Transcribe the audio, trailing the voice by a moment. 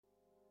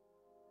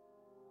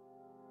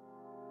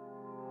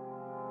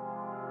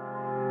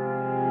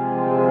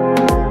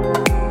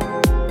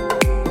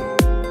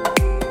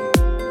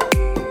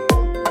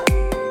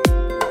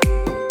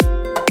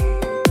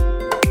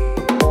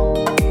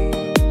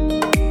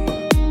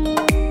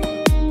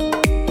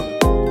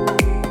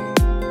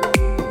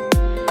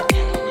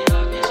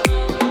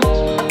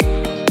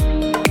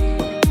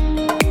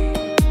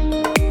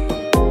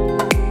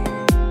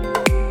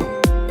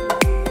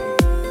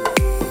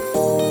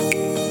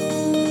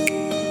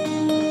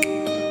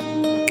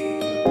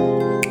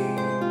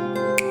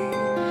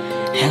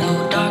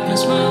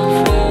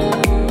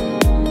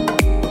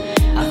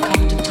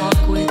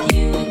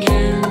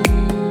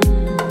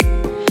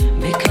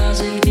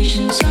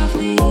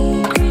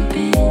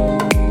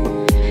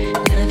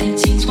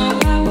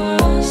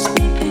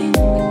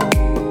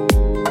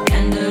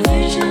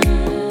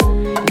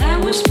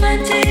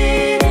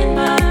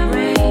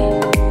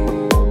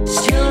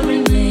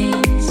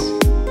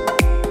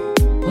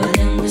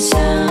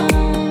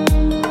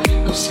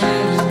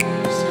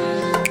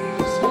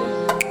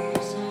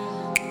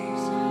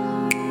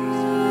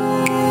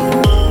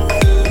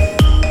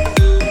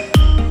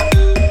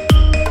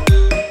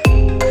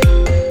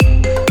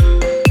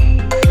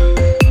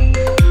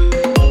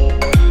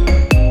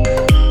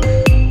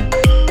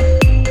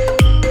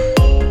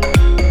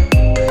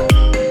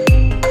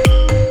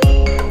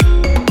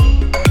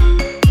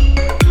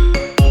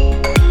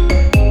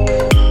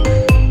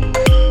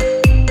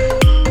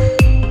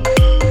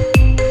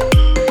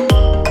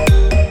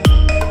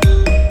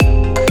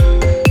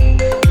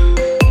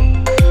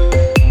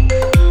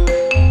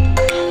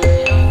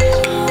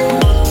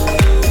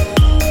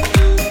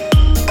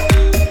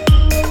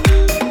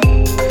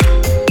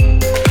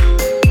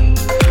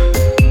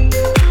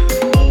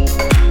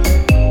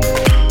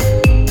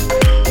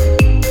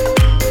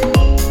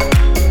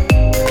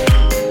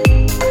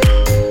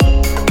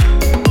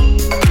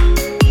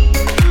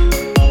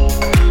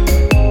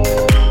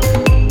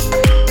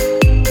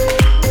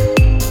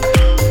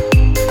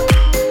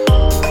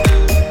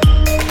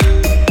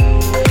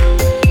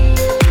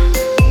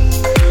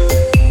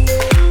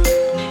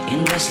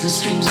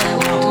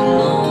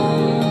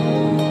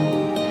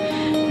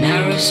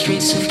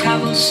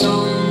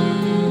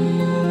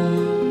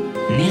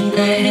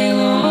the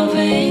halo of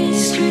a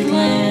street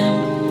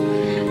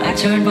lamp, I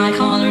turned my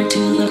collar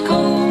to the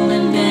cold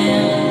and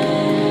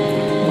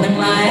damp. When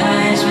my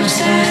eyes were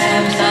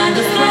stabbed by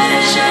the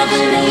flash of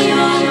a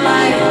neon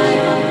light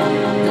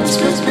that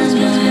split the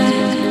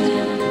night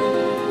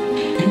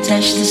and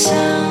touched the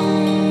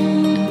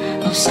sound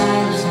of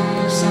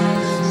silence.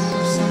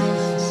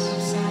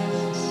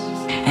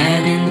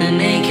 And in the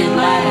naked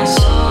light I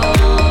saw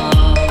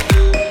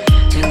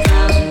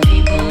 10,000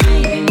 people,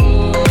 maybe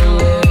more.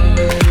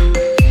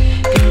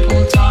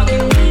 People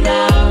talking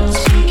without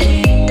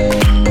speaking,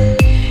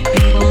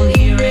 people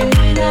hearing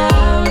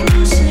without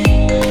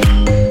listening,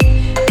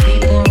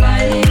 people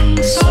writing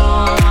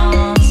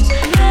songs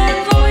that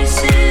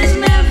voices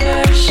never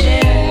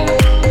share.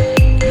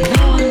 And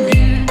no one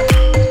there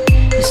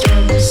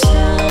disturbed the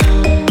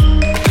sound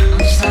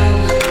of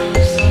silence.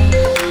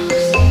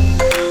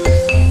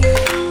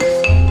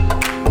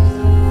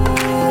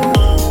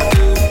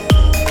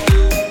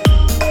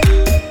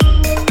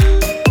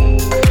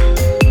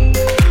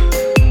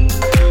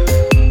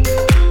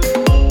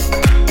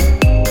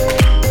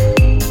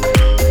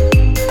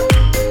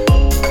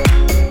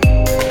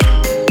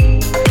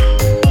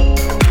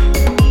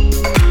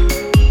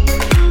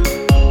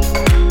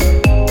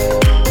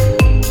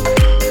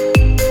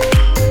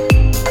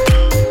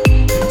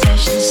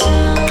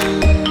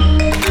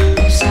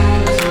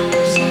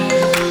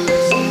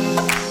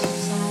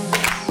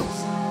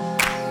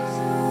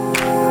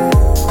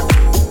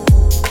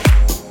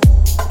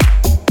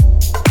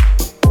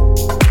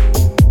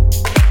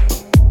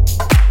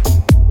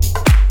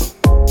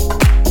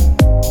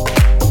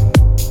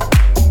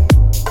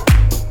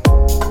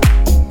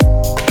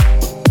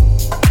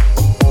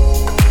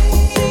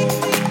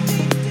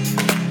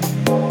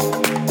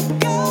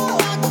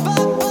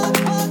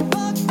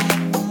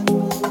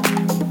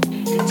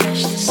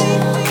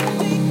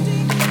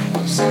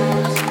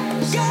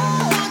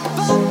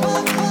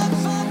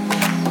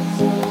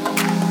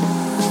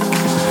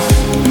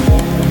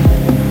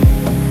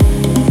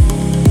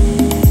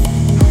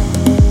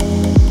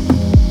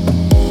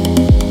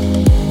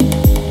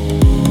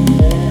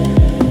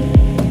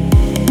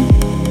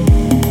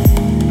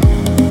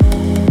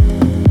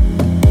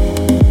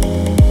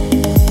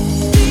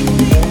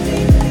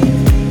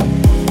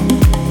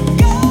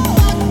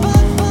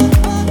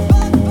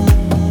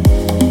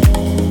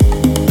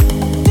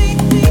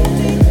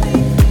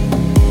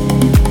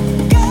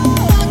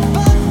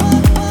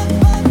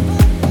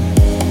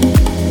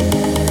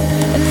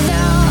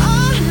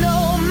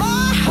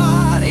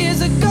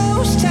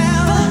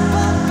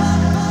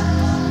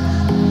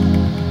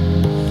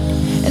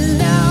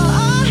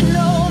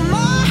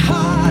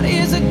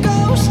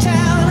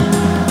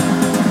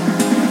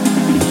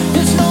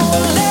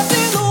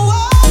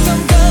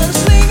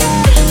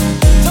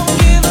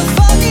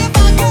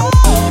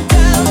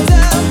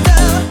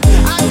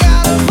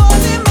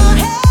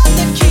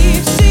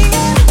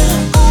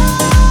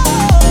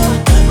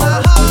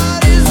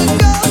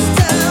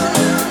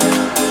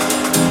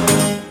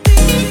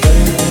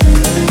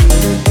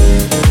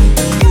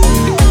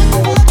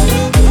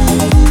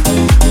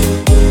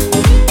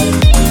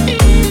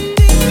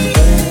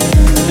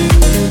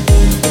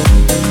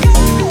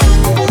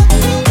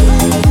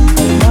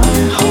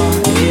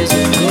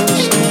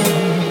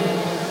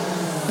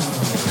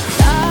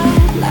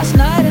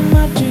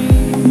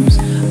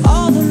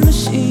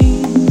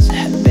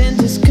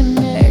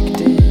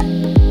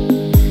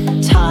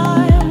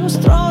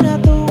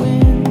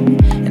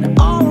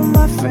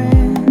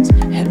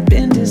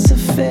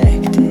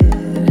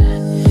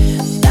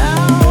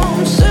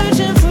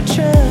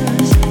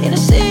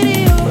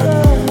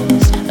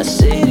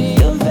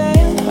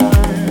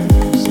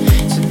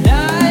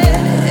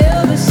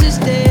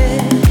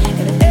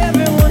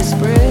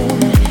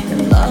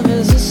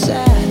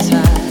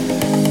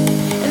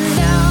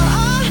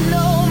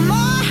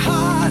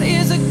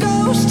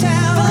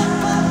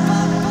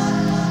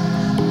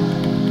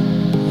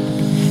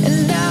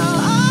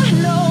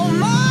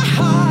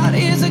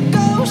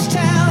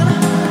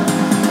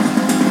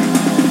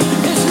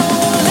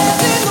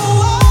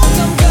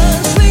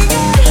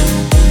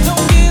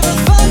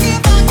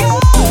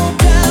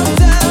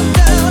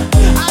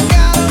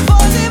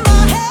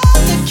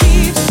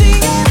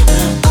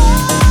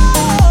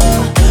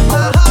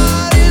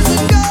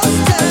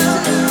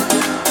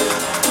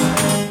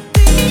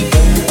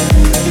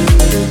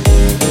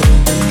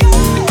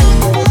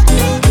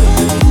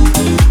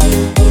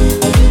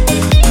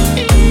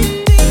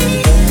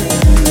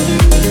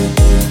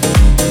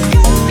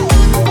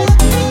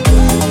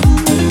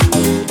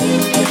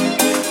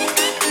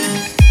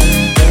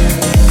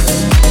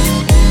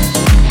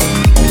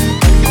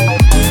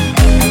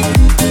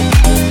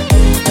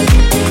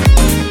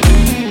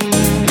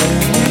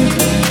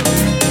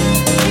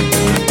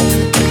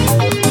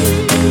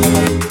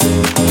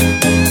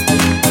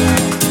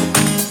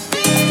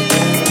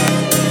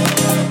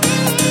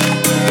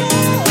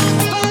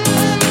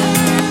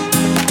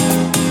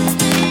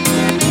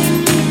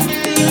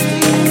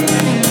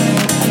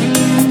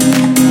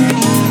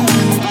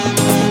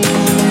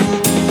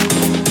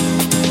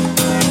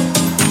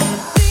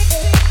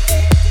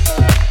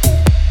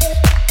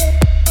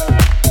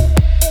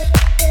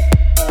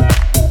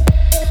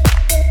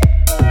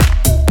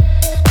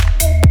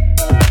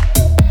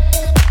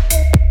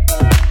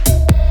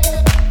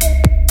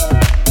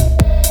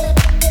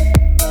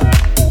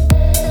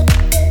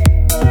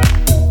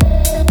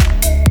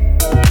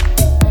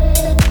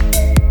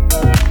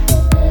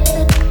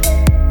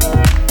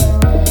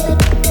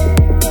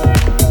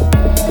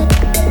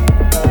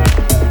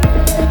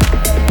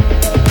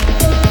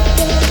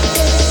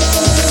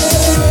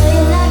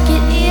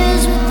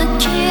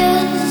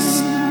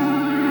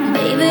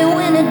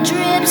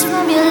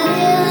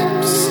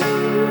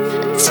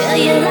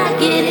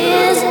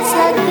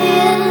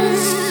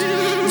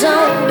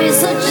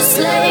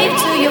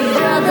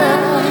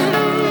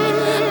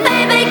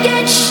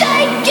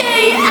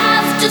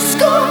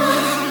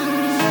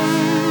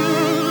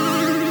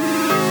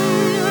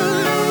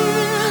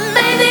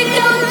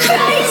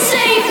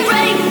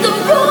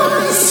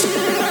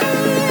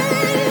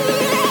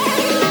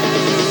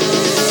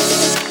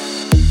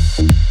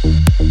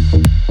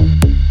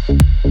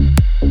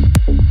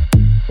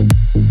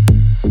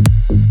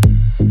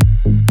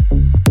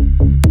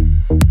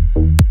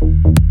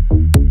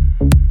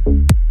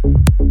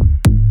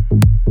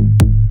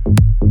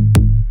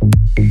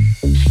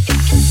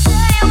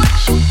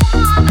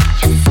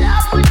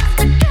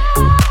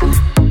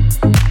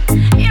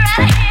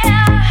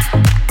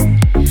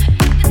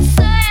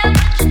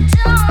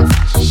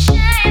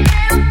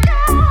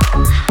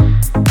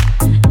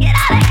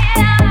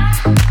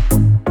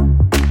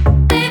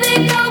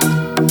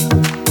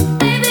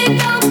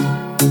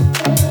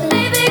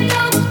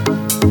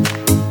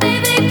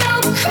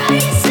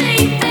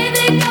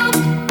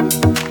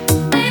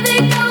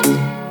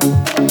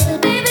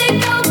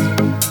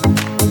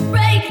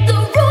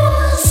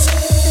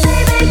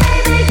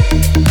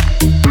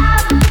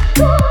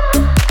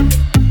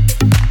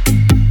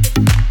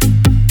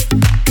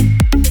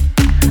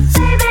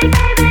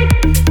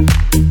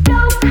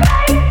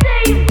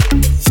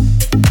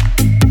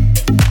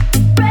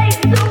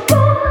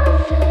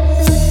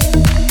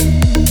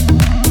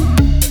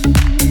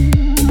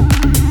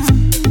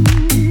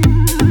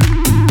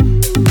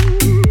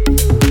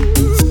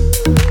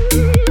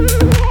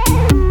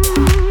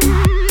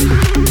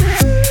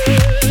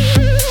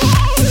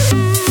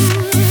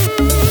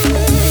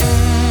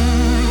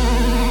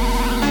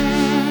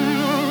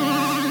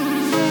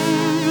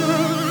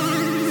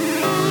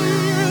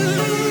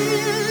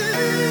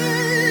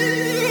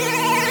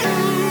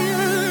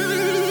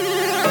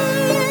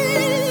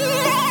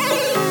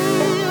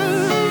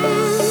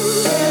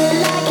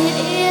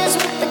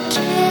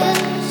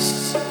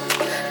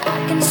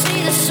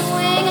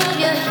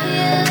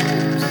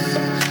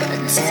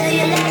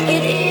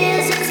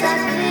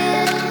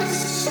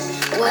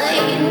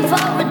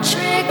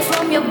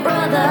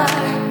 brother.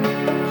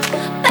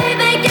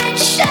 Baby, get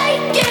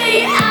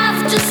shaky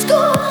after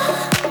school.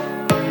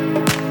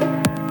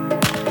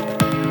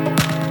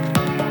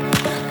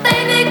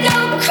 Baby, go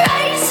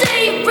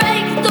crazy,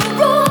 break the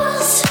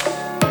rules.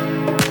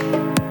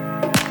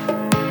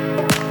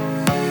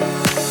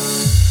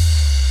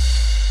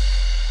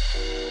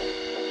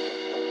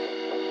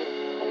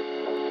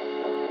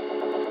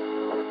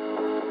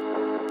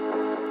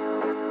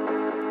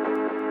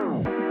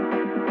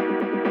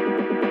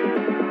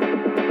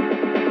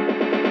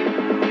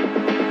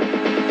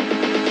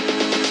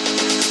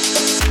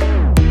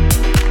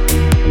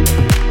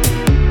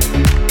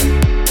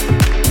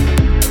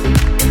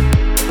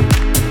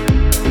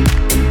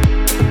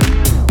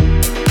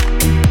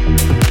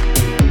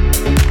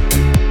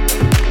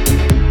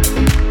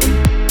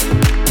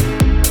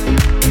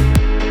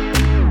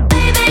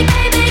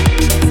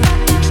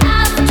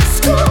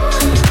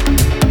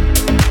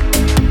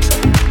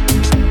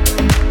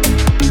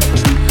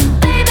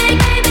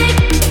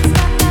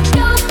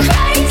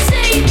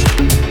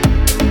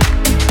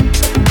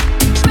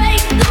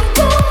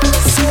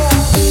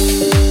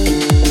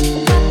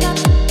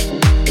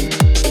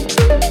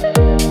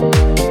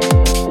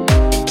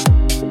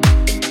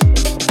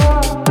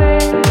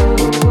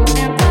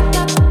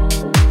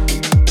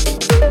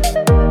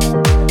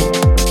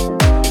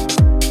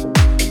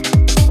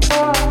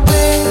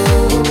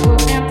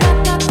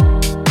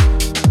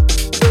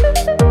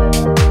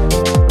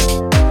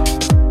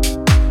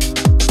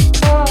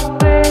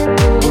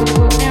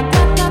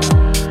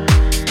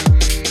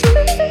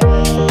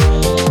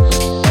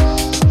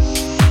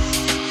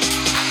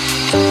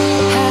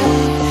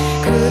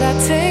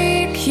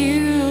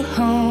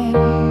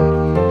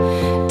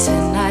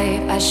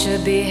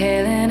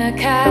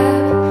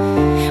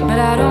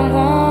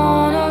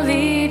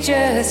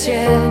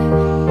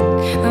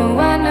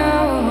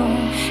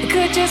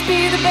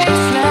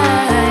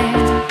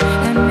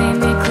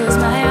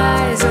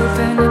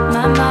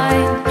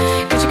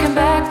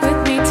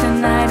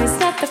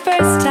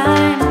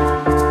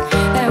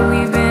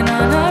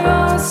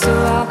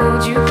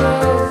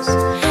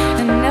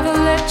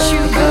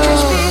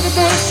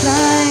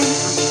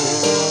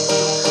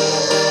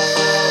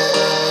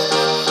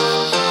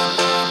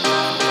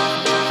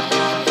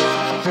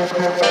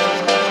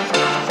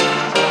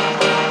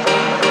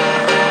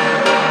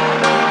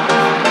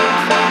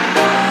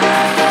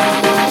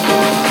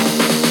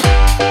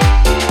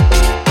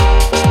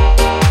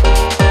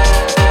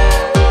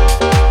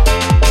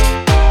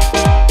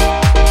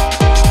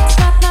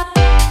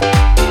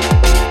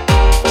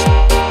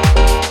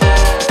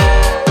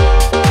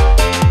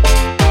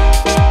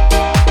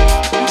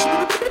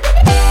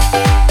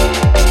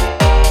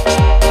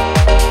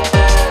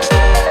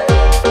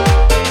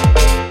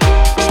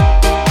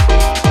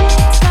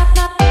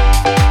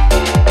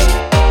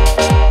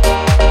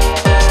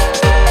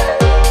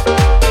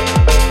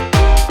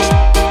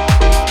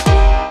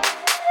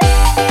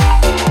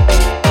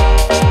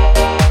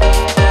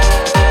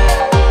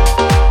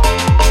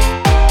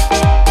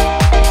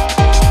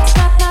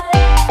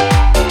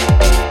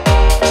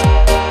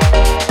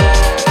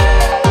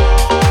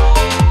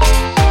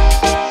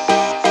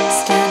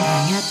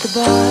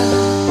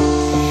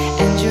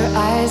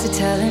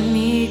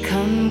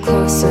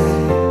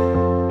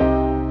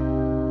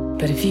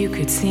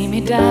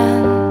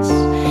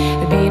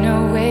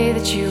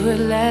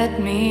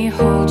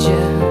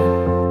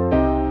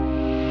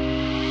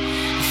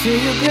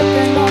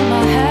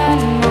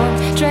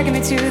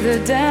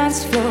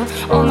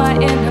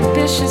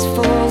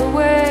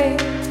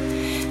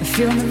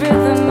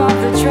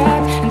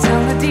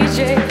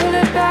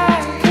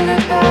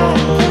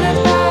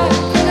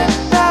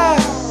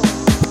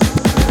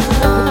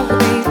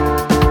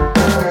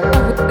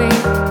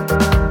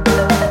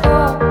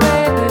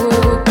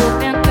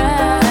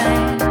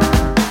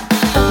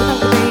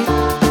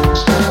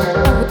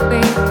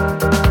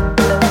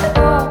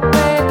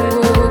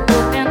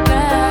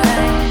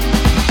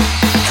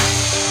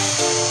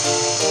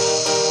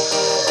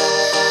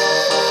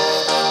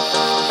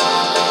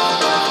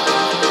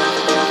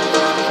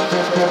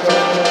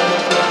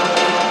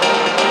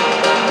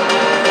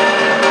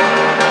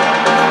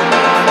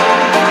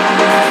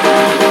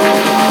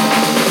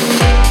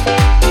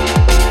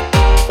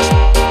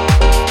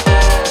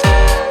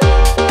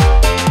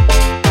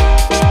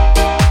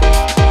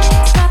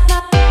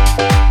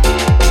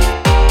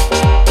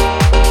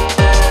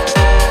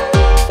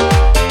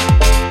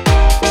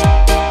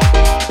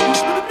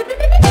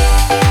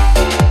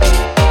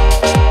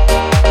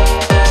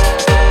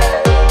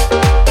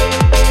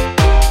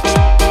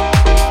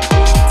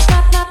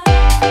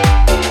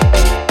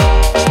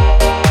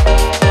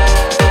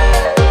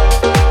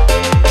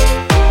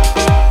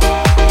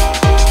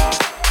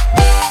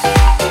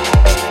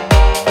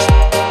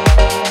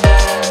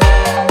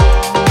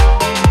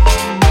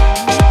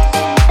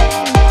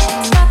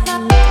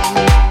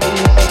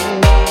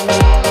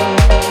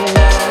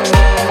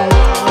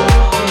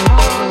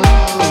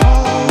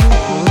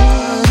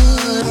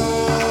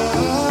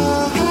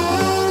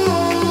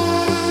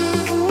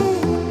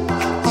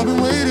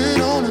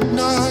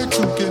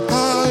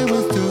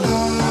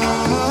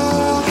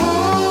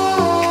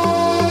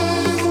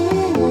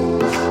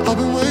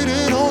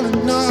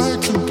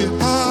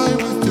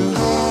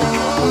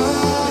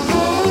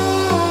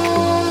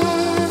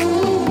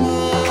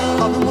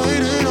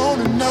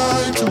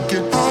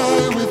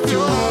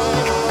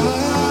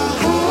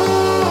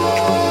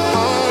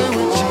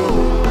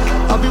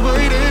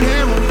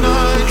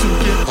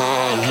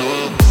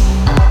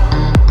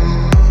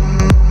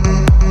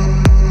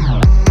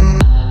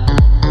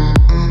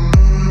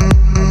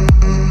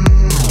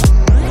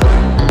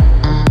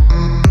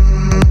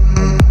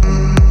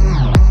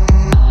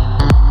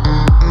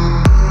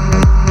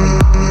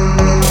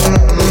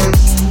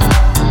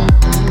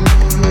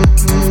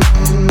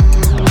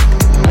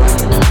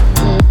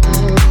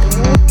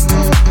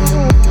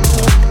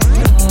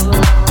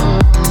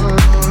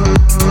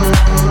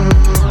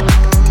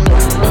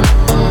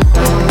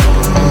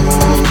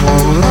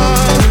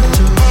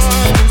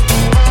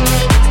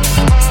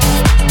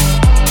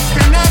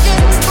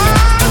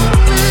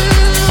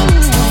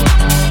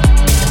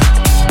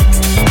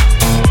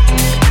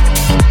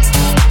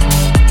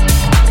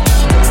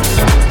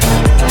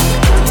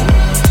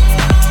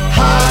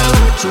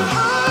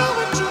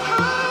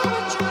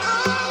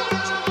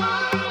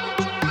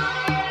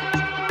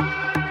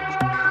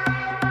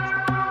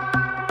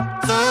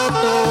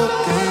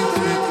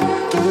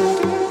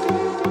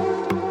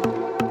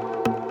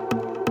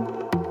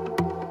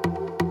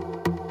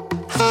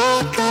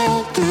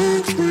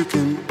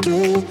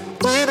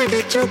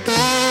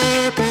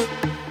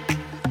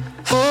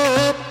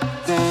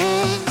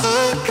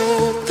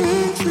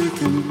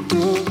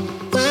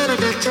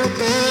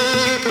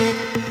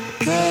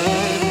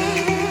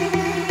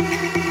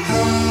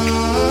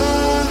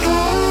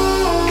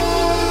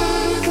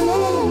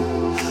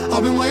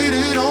 been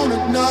waiting on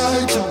a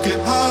night to get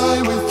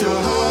high with you.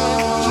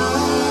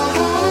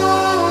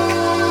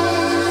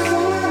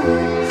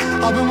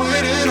 I've been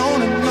waiting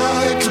on a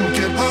night to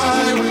get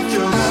high with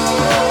you.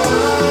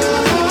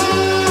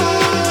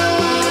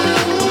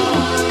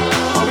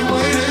 I've been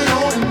waiting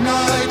on a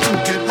night to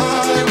get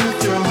high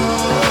with you.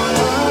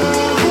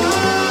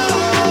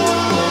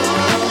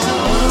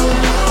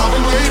 I've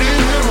been waiting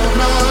here all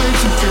night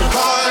to get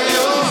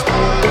higher.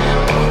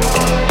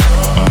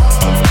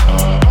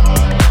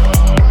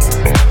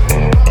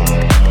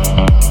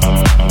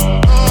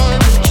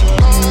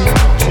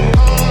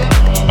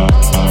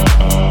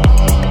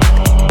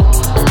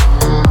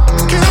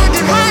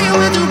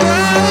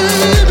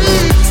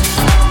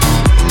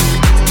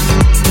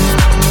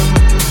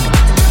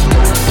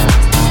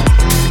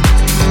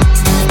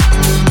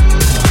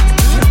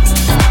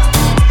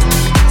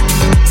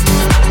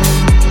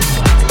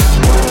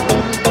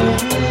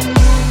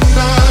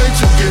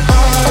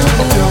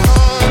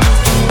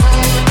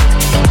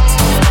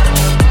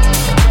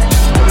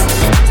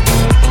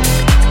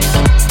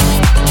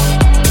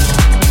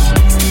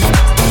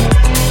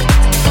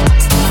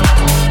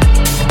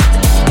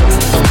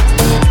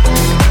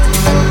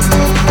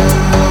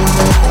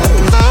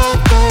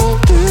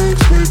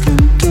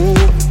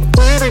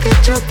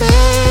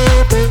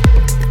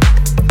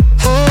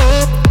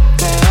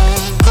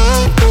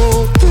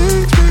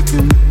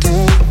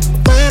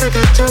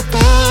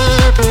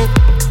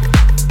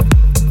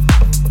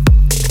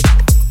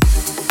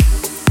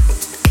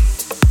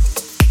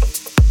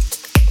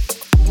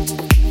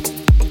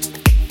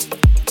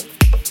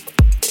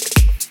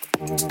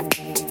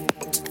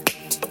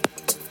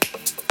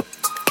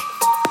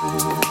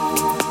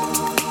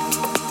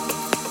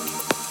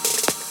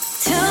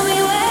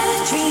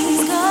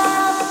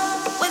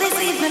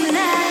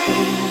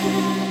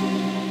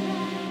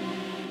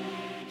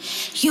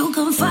 You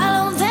can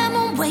follow them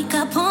and wake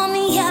up on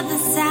the other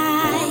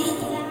side.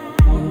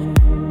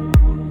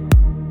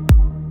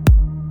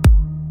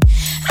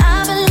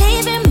 I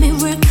believe in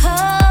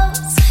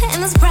miracles,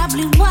 and that's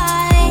probably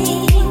why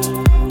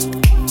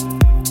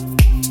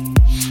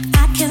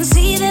I can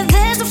see that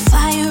there's a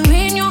fire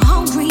in your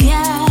hungry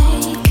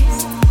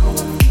eyes.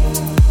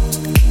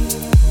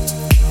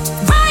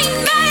 Rain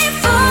may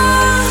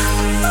fall,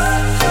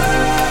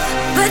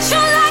 but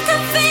you're like a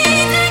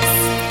phoenix.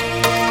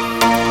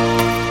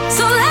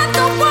 So let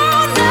the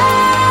world know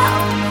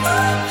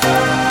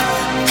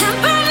and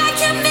burn like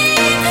you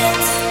mean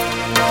it.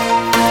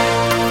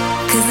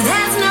 'Cause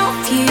there's no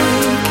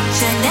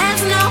future,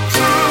 there's no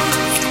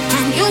past,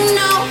 and you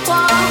know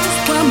walls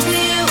were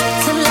built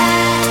to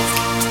last.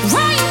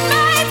 Rain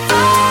may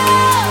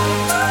fall,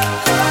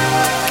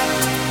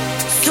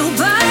 so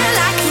burn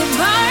like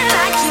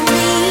you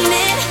mean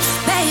it,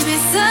 baby.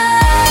 So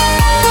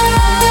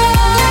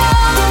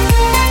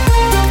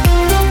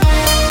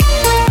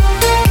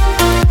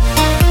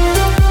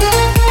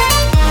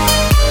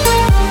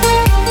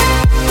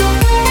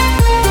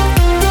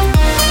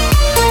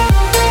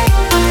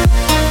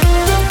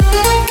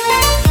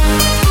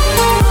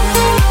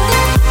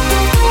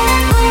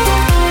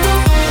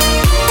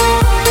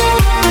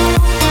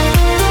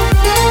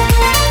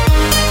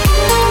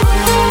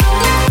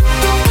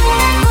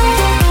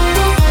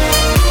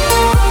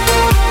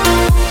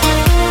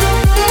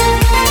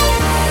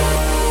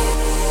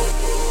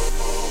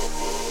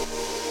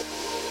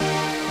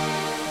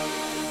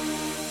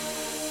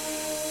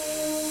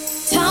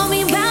tell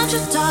me about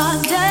your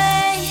dark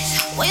days,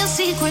 where your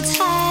secrets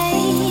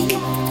hide.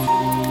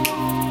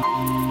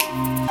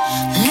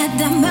 Let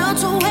them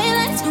melt away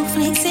like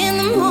snowflakes in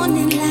the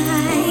morning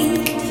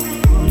light.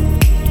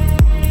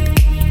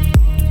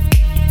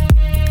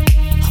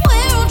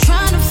 We're all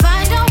trying to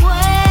find our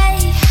way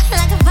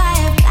like a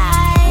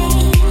firefly.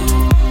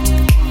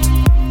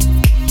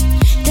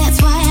 That's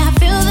why I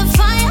feel the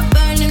fire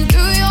burning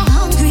through your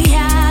hungry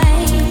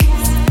eyes.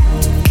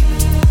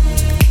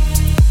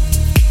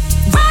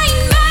 Rain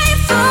may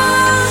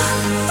fall,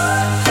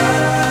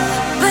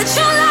 but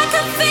you're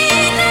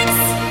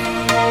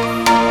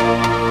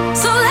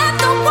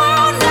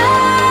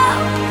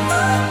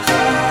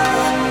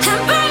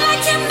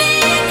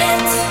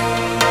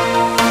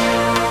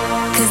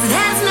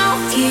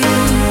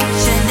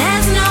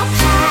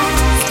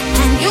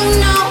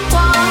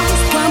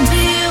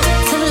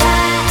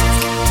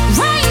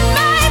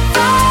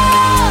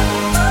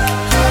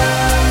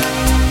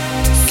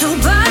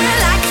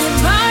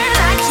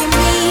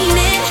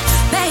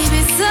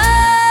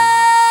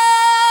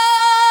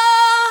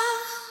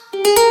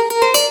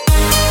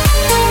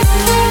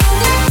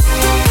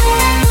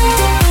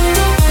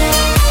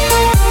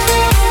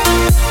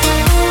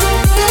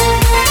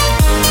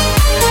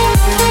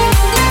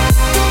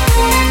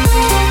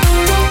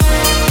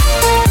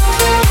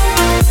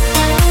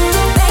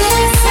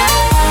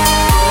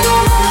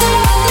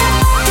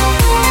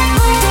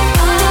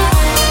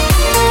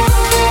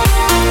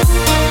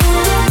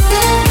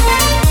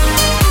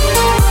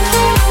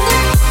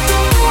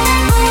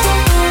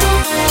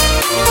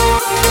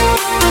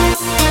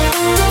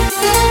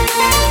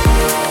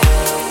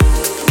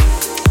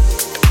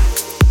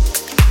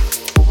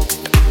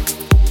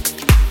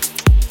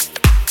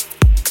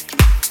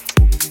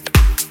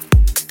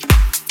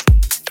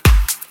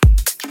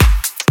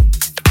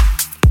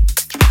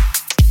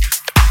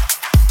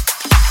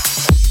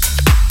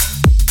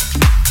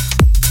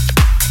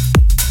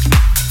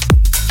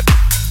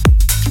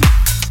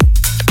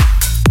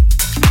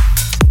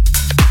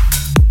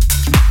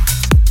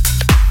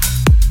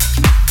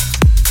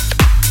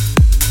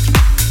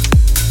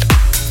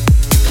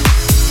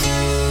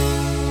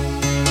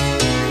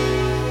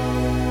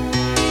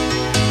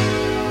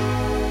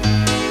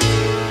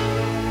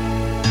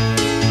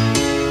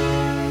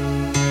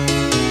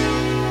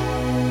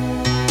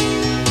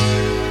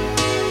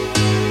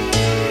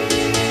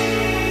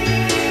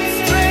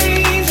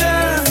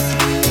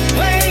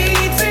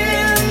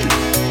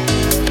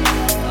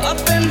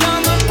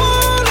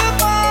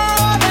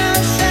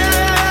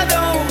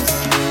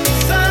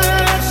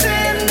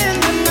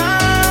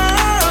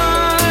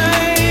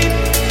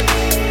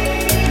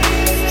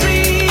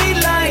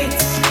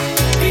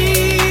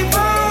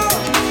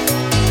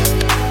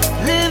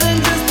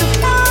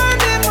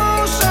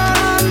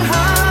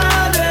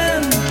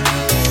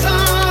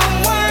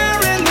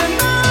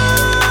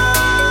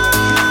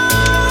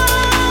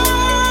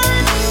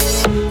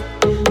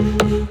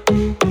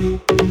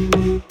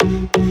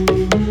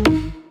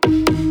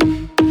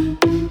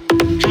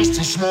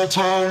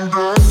town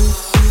girl.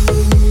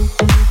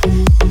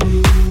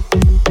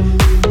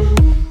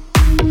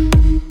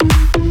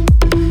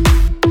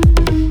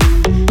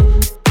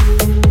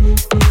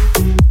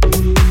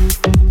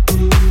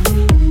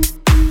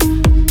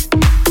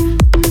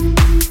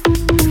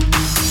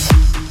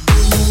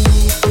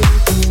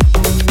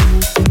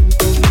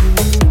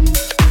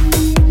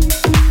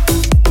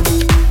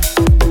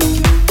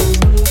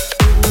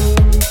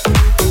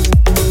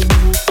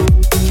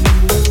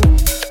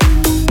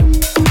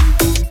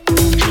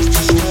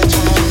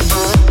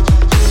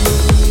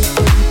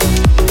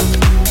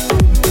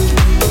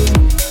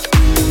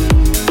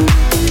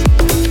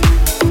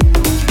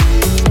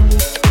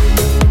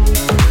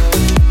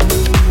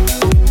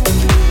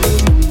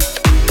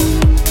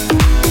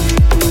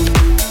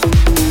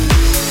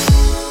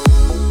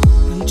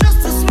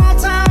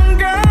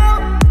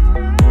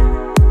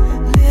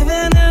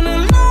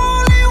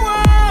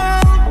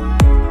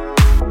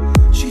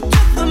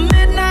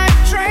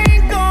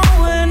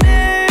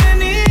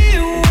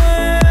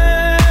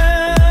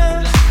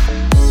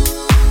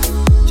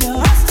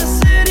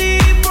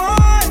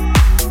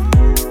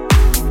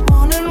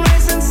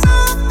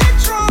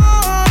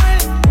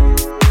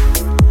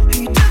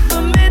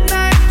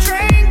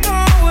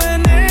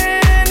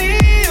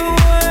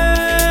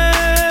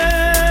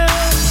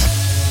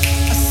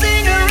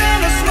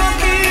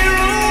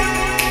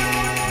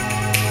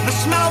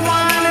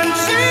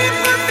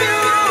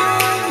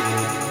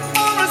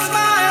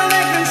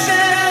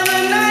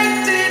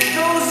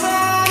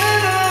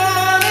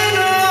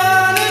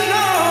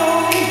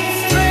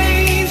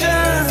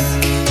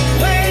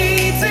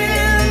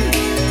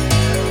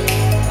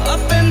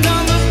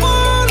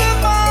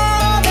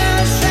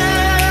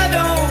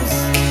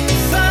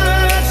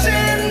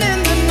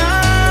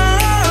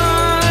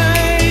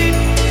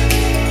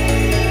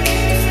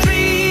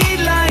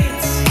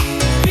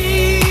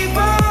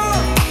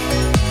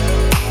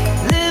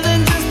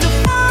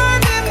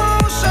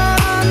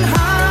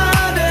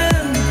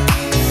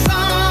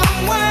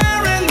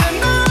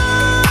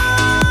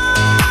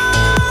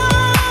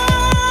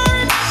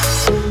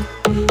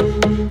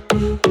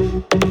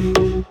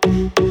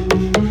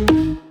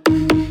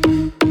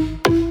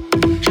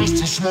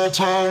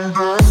 Town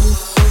girl.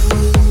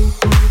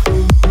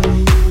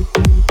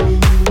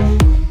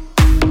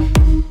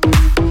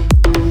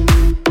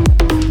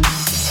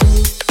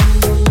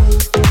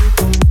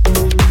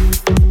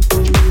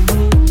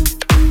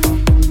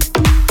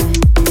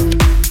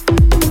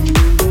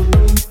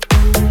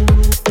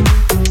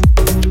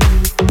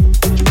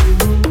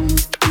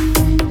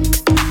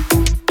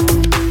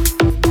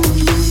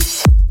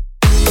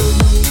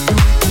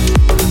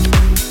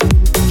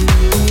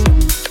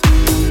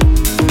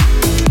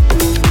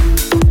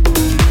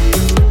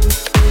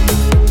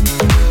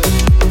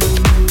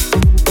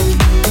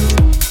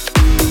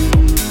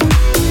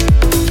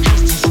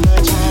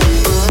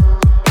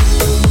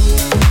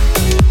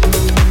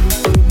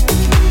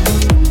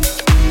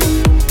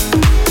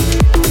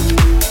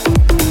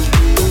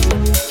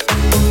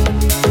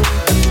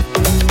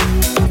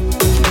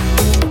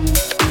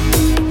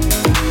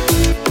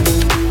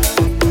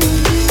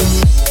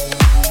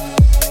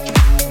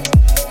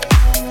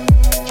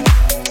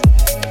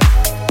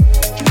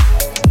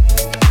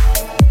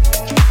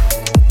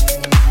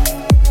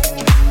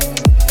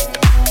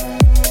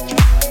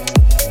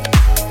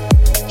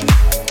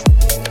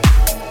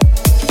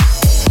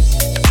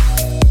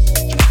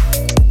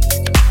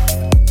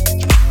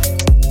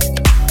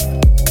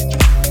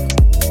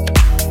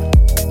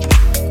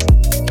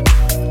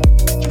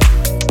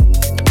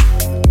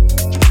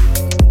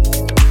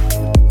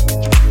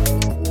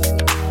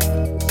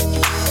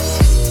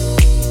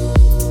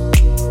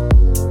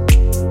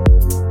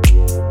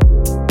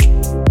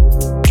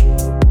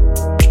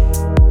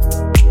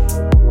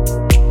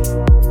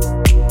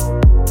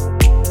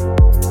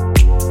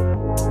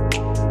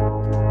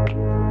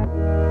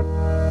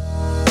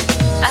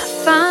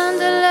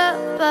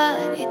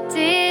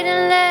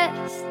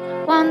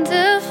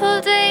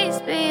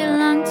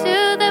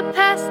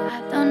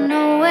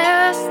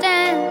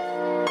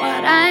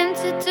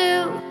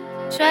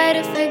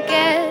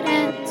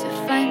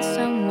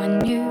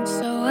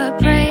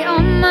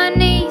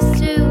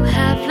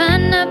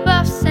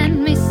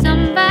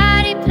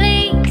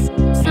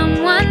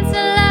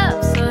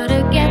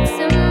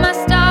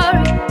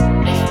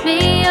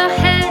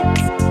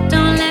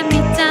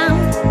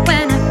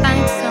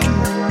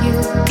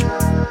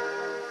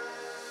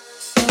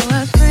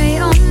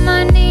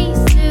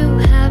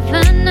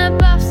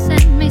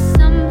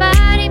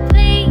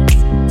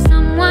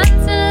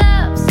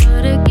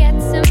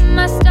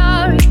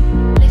 Story,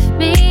 lift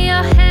me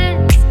your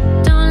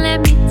hands.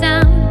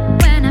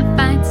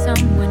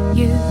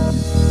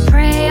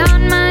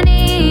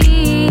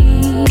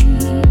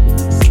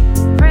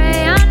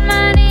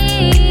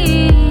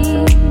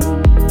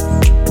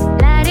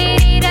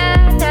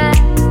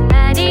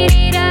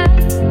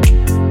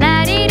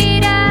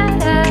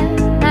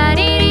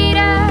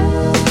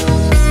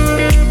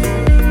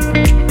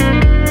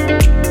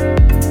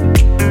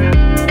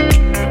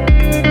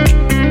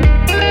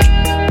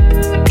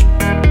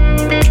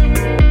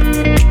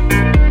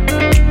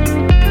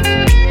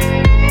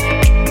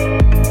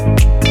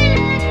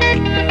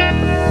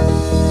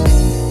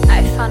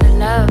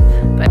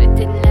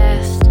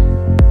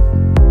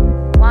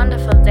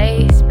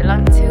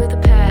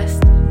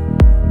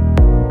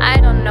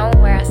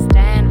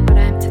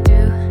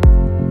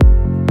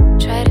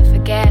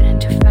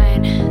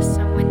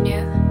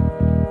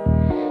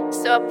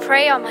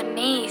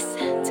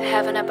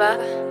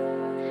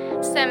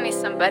 number. Send me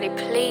somebody,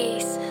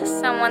 please,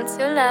 someone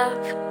to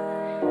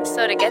love.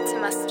 So to get to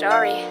my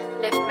story,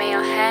 lift me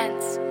your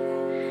hands.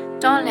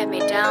 Don't let me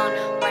down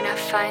when I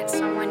find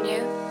someone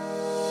new.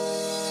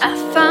 I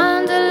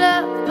found a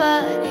love,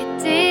 but it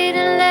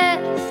didn't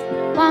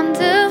last.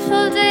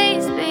 Wonderful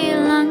days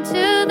belong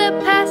to the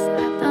past.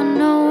 I don't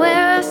know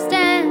where I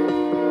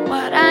stand,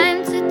 what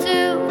I'm to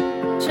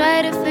do.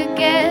 Try to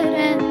forget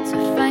and to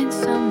find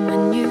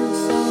someone new.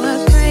 So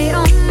I pray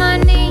on my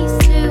knees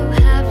to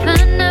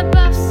heaven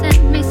above.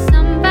 Send me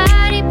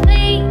somebody,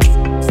 please,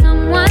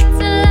 someone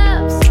to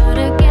love. So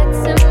to get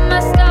to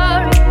my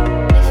story,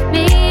 lift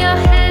me your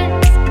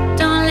hands.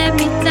 Don't let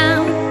me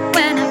down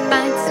when I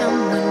find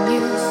someone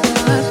new. So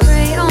I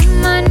pray on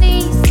my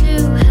knees to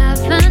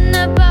heaven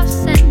above.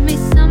 Send me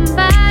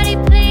somebody,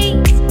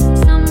 please,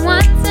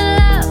 someone to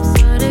love.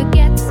 So to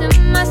get to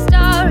my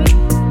story,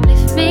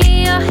 lift me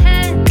your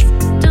hands.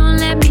 Don't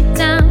let me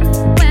down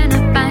when I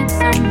find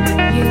someone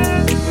new.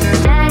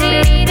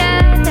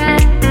 La-di-di-da-da,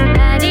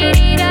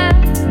 la-di-di-da,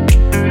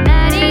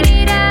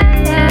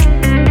 la-di-di-da-da,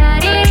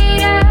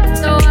 la-di-di-da.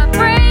 So I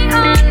pray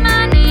on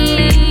my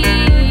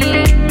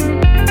knees.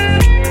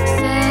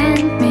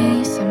 Send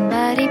me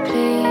somebody,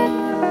 please.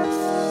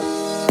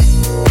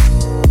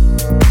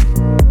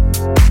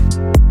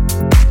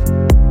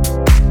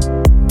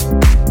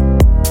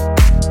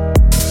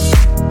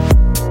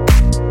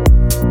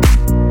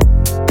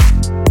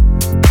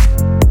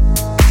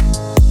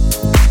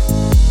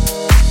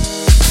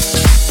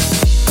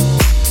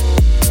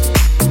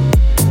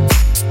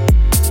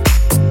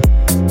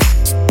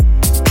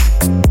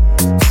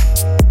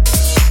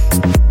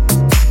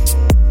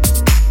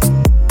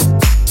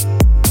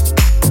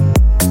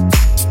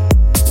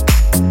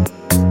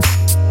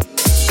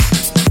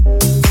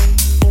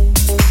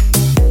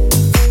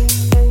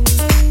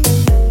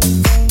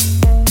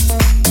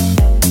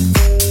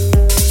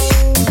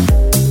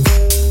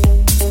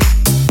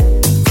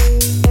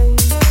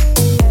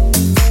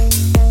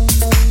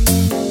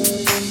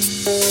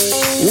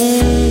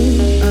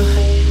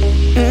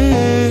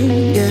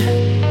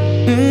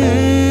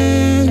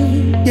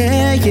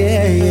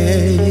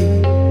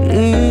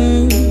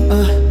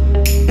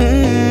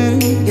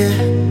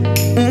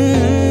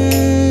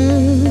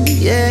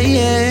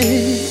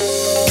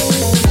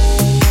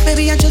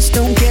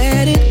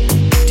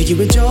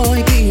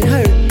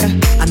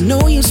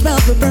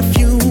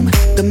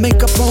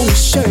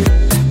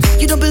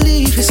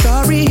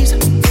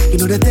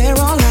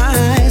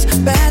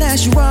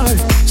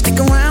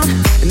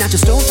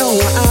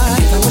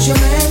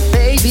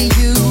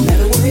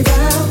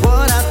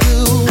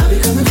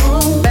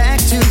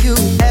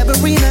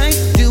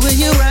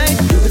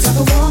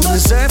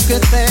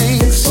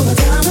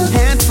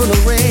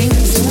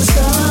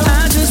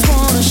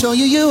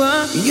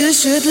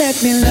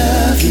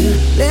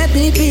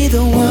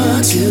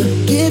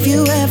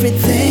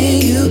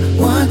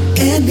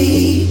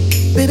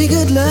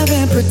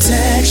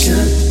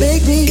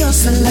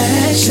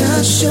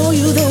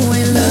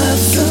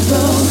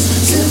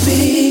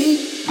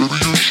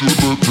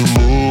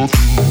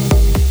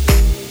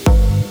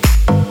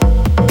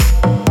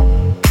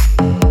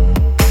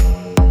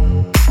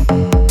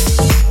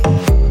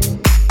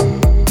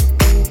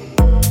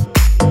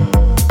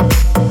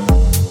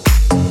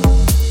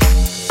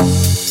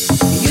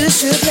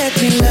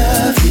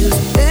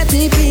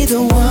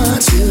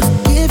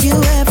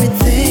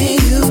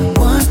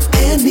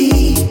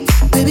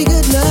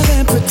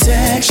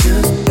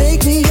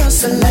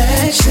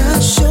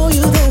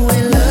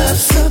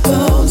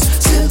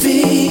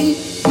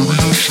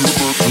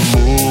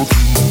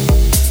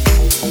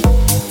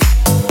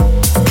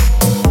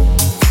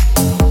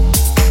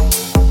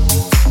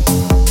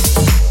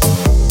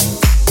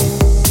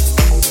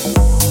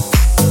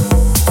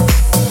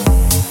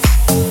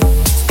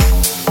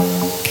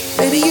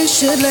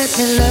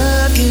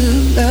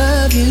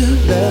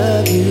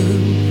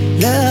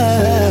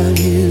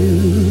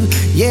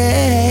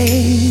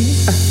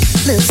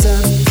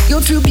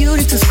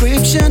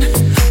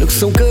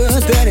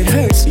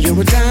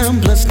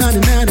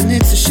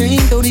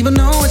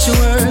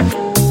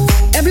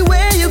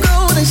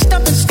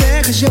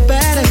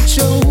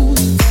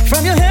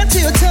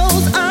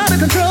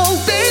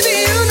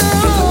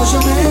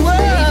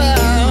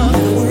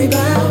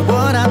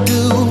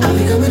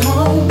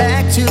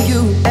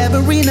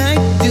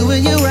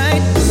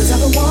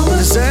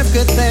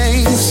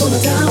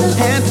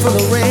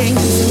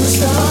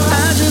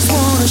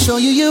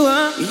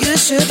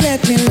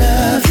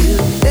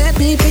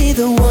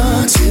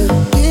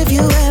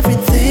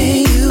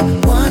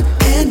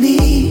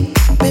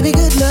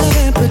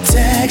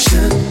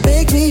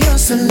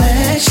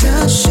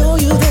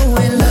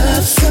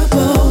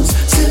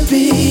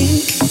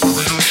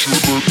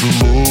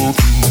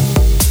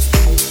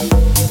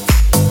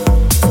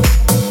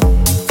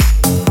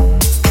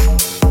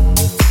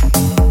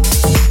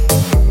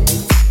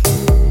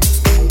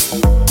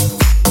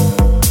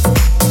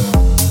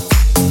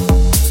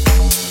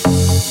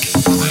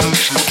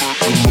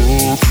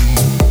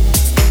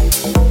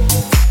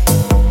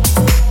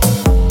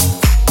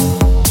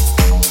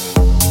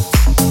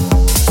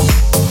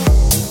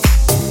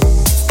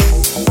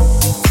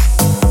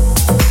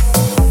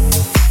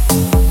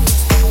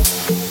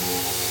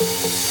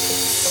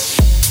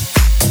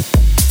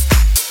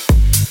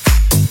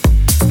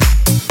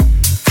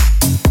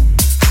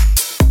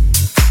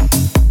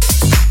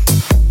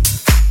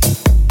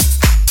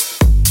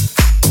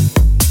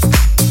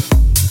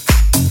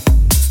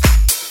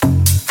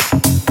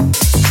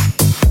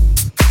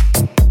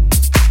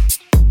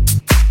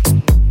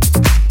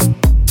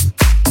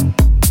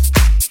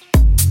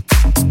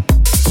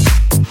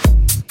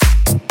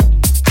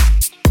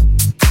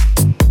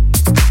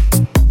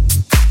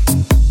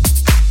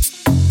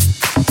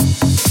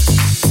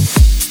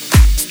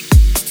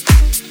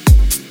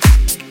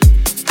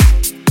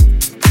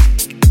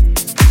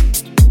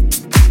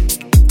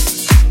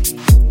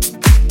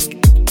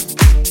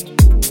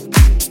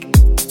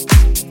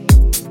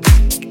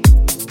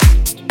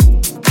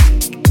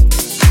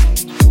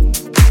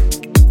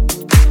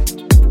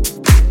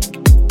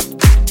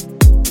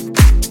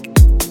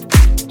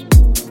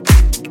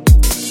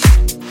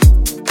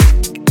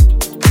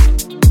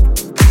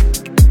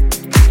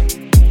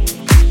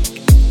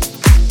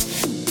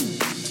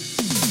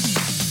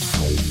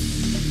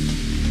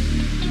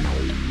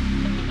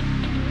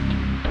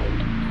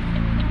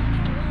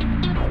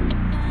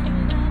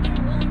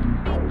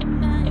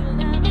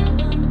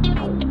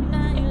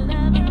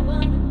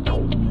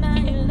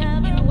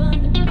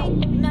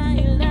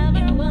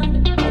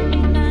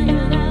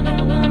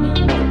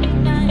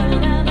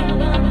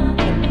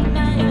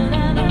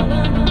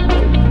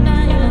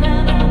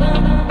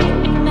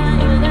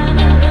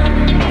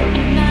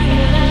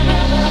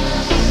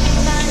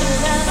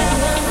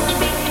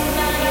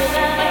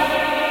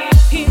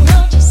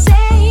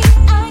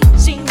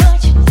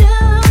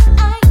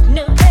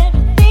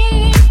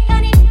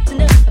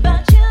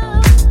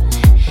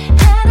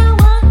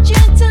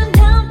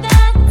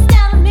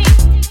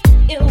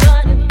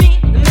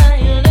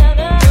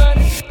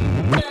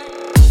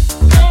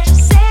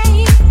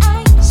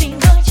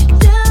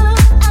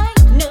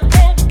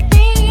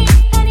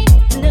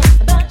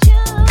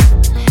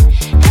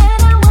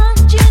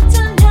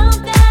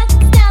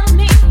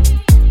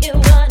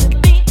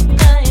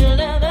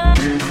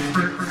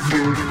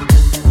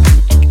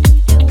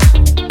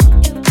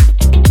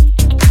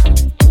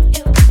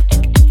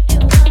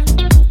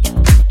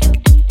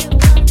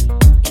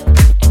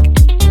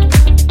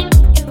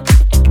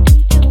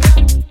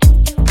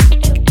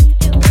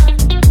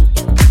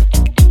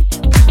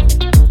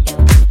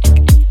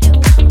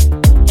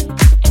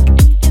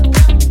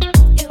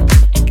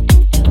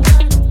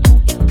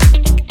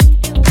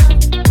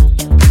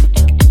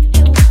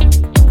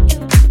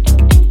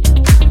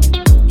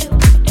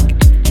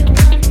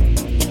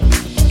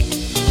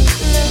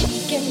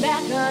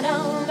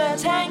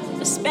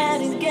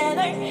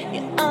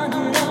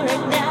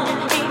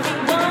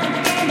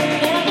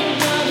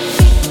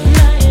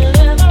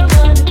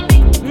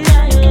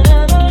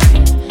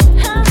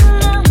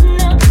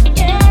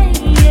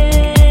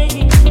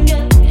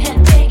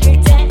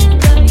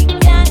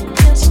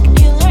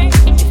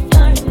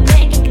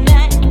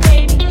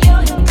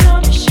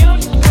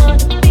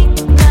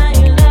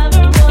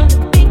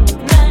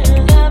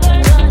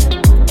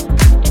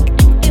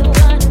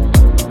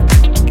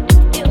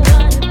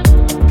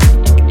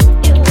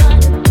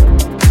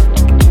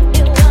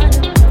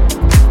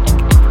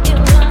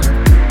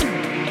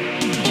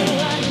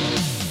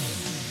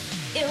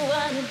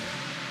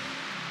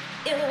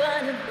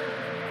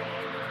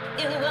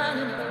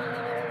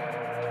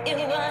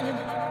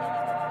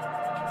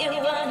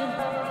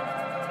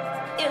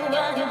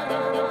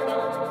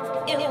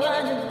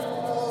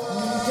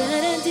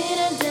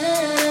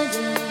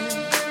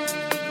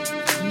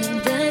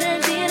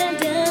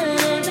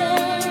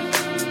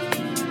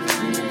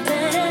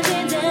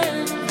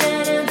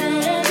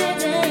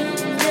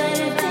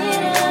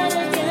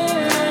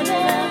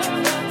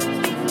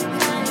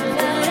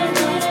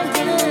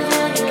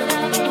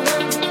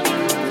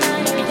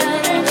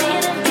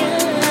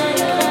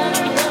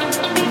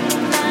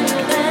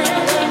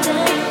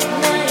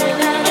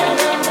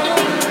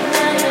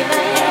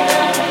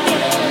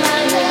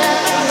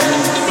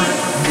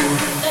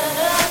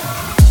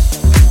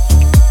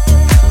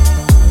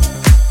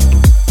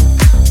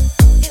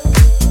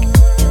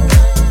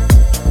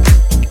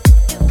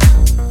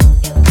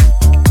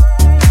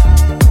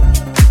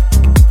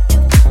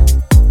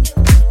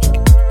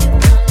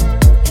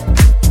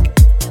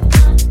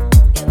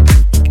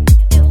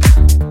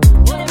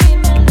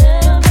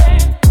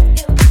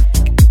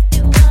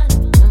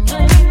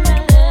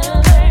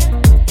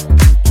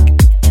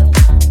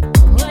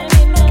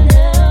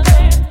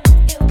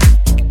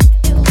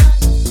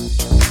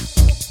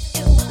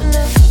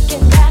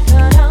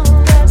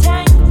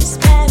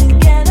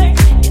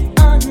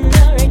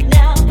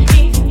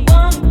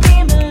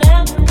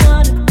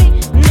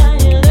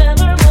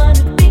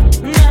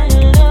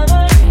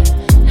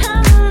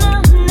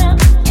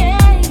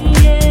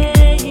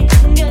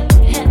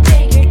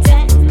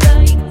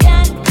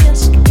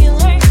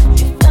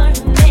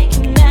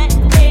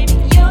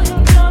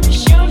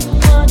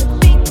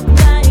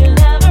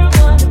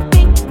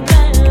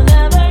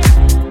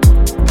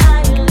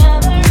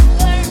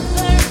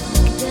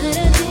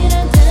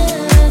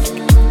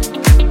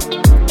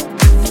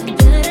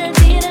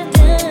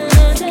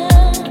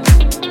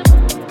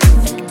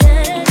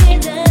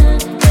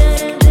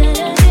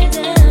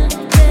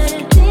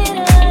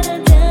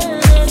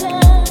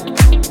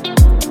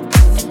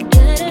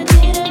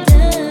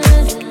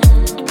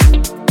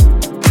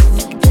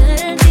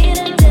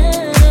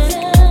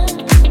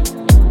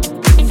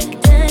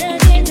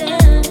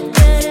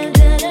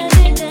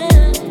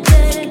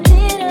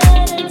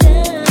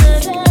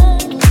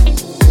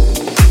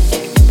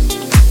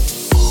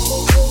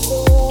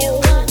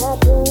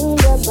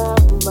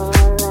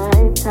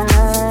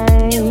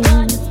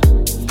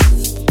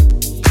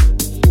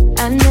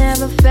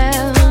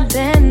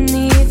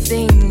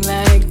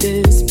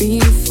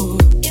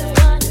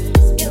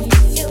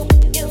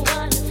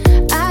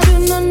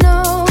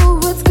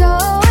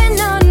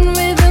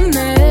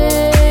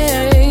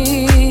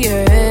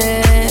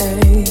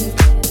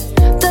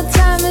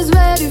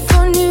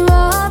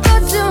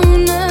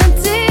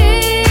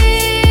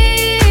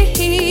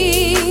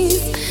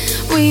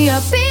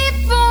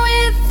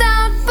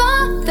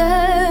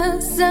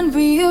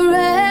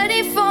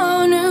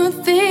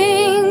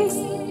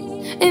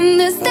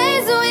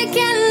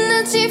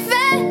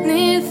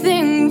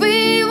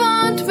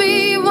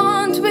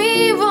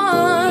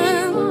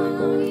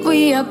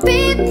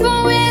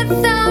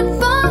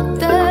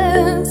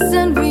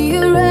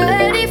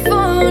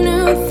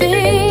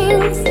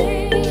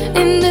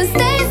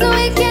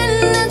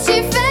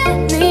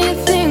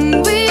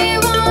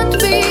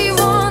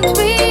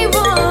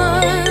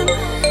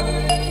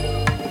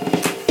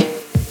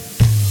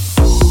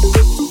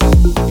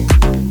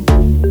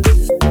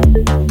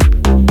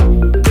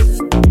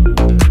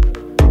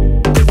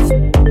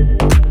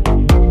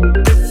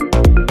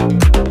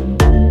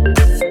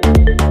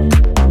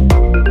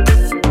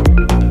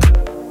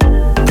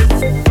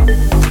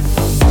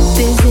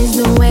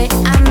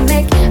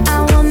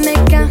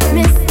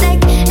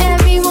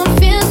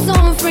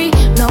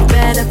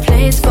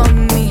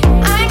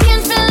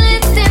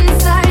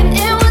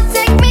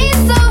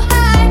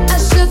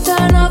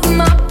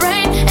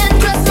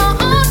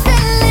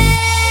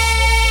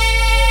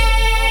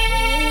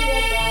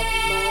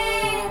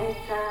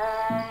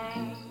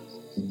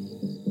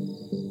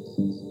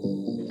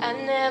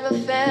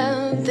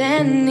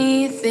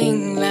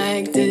 anything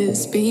like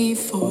this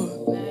before.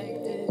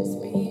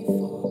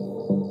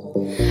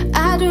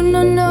 I do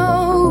not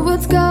know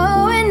what's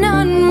going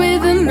on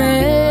with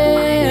me.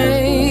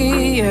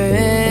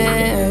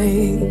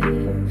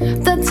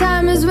 The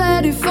time is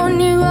ready for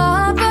new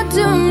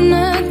opportunities.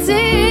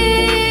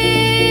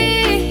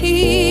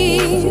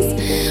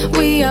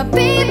 We are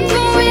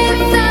people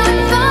without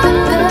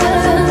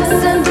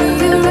borders, and we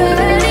are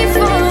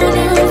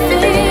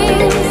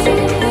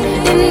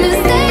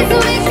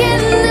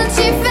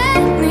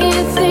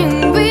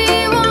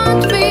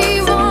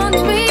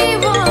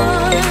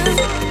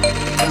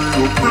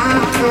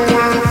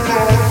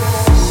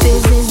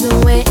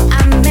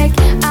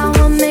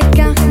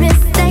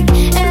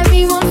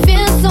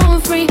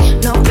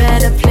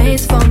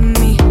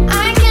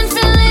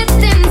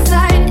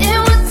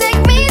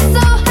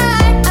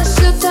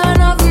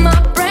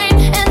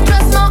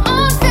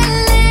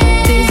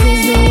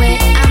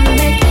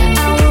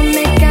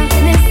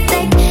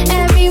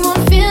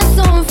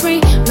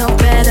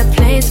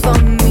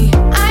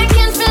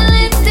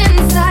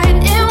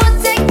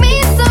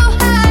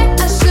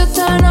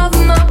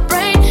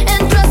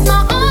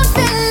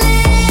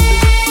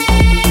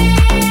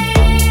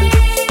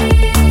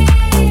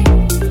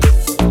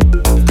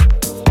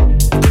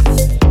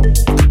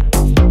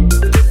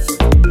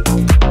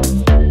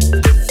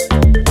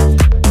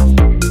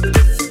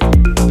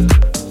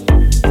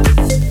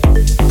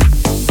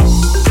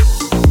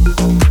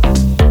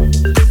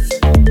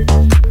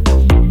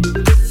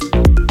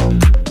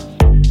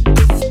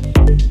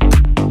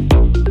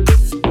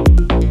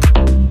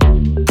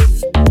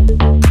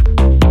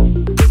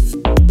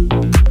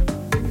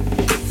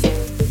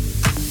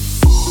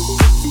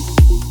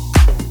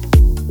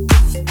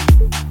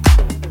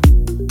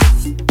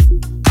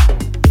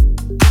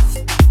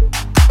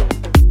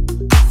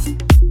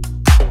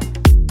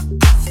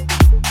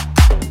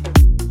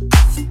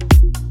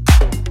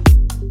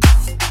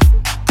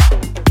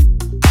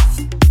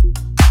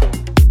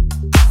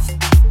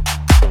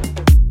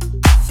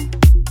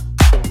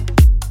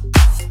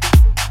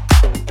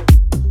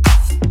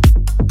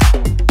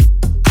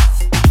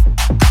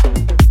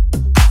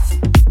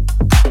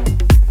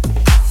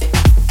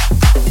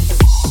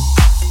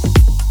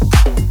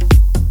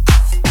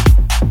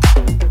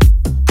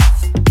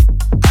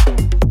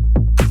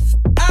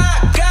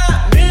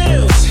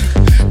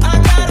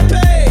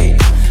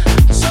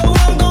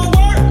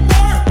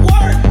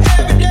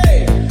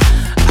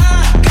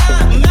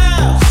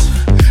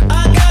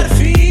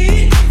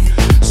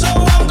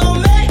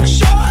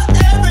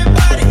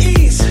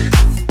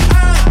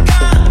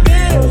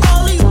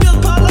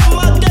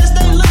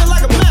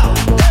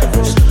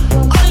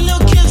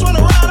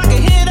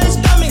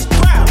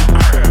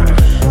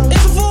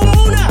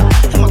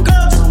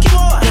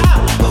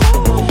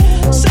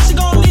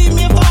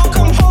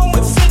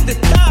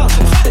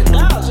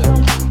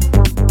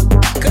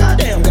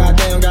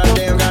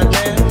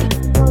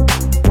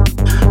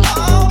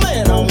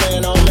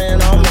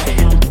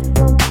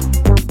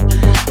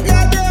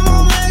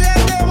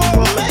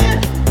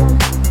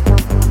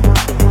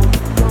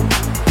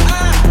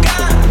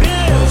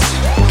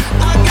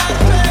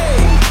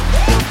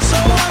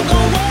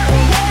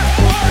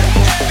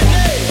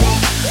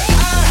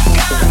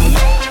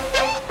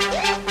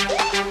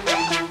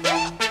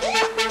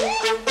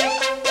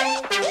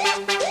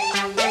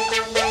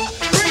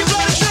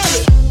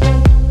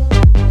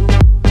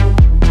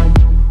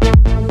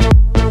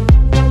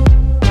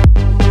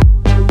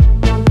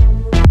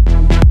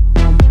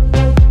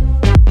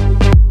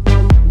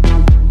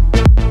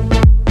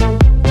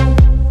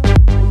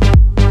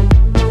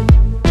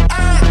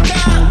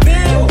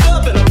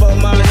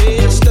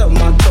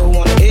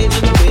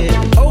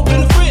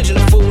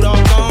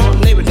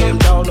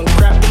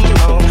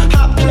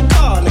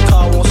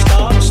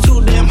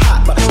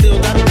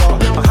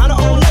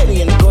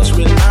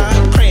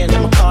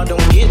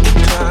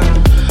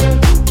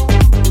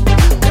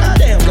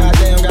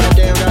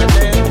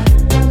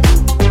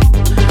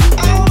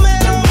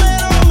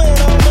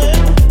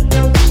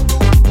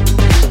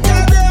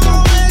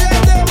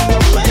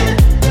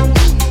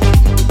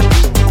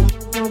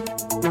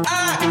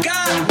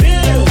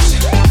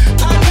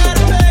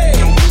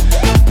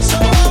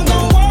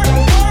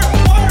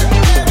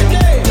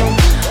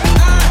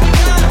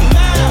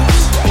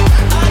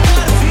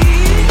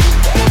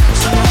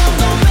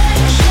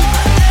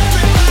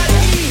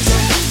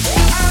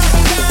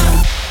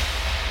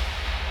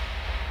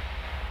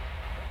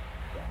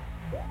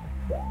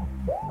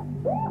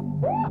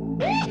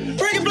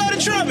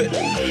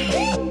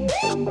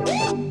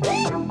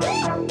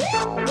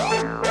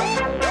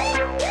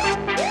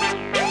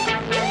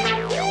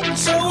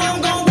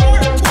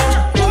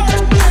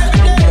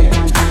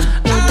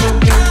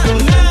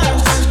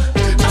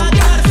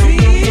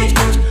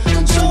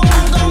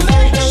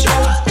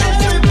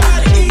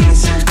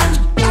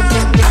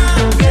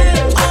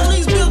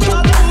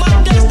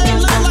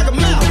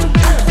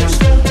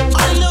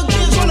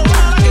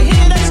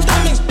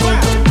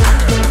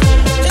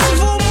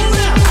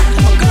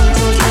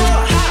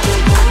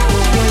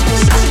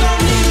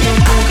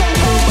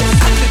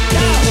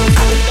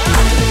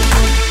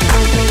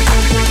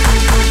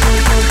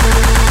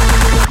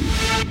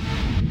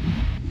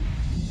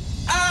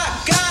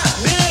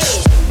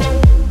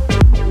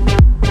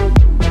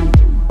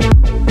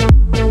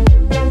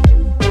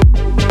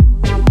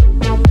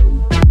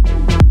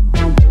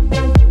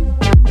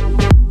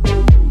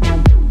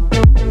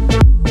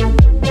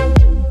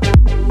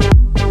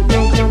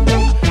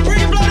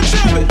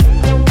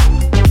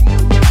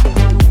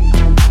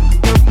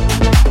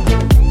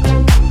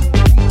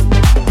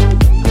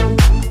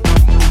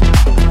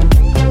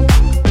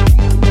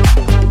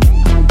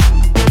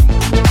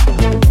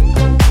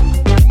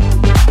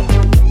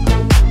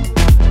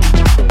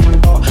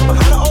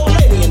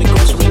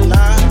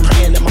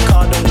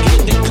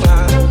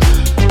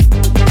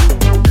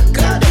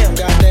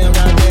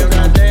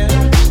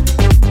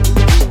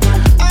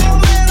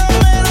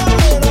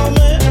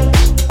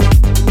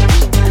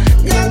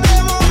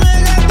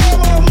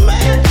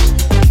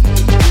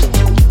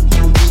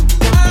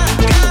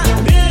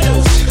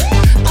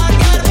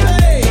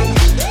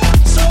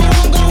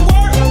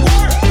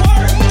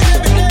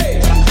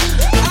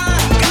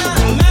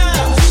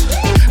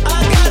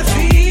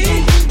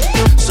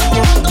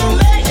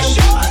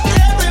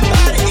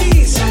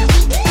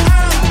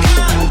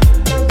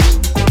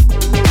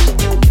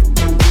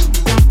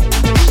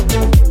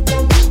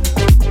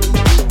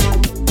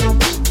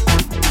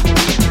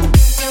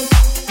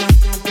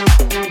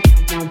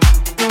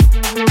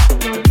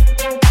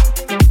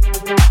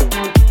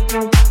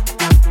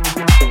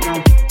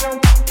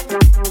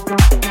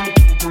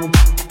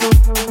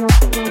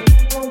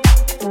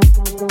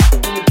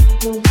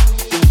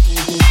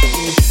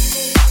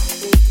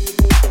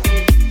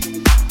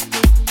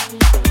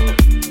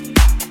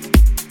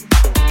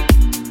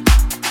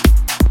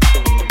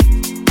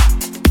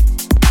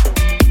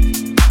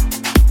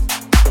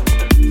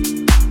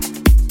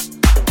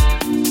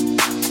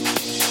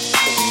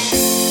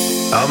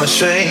I'm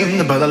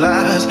ashamed by the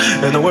lies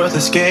and the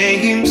worthless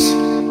games,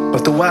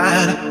 but the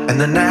wine and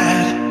the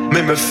night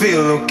made me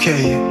feel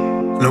okay.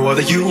 No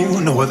other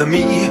you, no other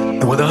me,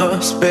 no other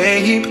us,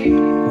 babe.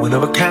 One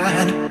of a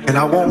kind, and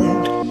I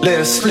won't let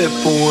it slip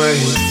away.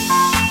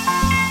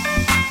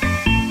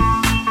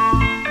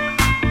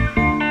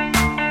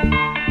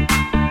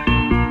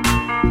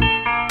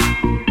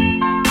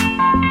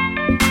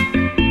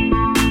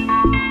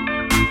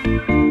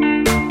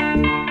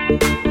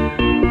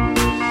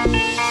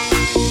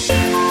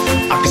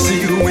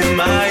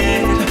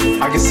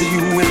 I can see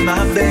you in my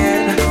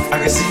bed. I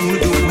can see you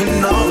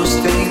doing all those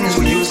things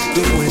we used to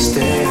do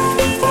instead.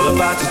 All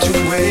about the 2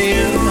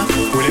 a.m.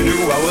 when you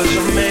knew I was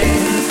your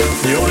man.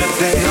 The only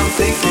thing I'm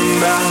thinking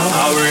about,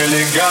 I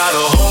really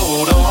gotta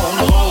hold on,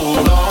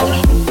 hold on.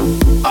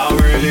 I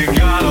really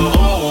gotta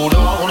hold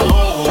on,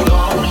 hold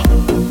on.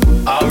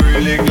 I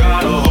really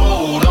gotta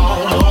hold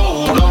on,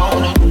 hold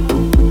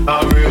on. I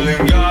really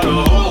gotta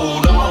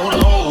hold on,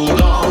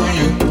 hold on.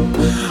 You,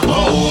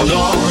 hold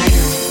on.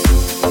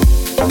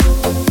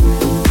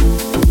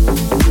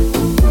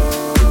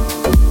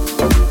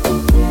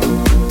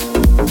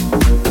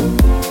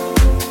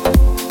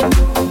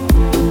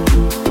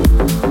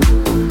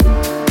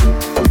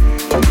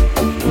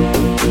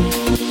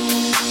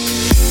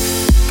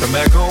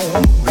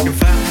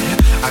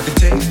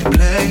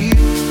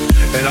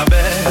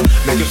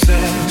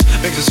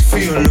 Makes us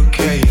feel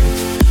okay.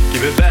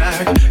 Give it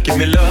back, give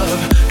me love,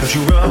 don't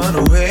you run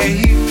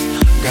away.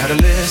 Got a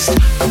list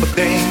of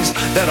things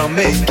that'll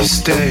make you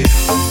stay.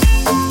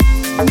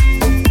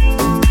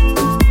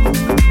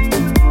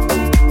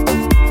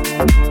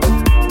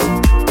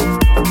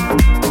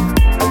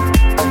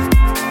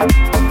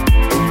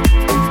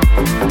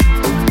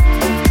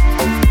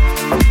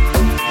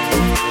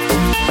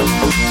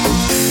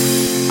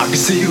 I can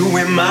see you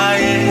in my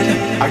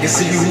head, I can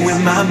see you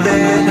in my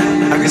bed.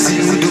 I can see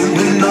you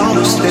doing all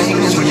those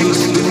things we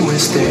used to do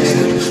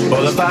instead.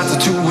 All about the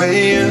 2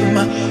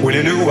 a.m. when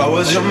you knew I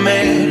was your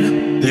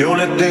man. The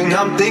only thing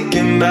I'm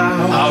thinking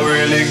about, I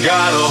really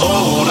gotta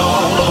hold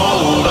on,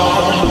 hold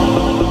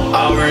on.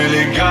 I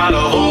really gotta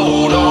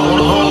hold on,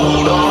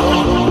 hold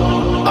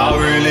on. I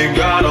really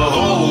gotta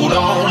hold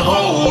on,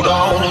 hold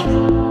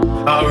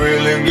on. I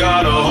really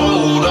gotta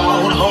hold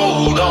on,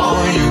 hold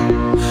on. You,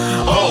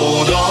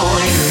 hold on.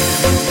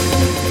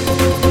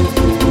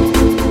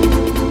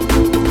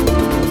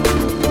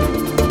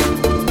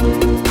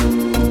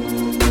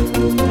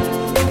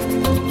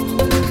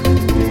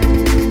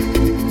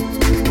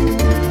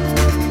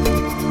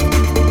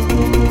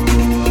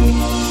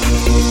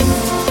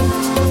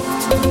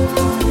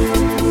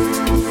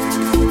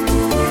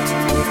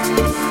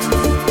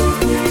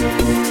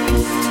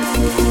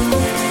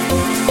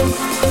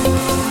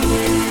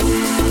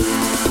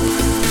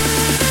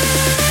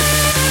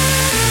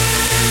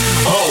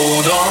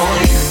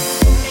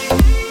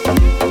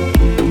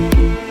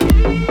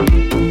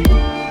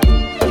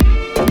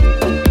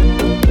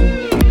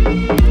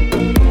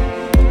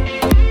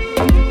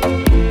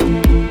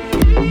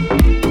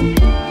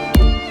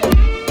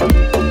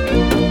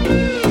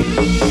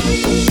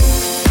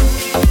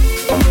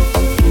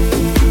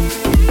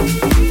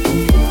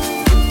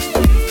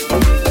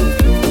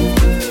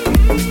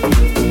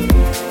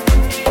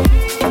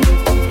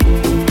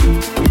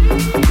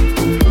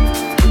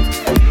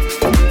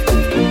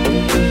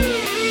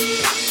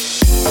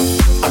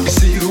 can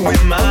see you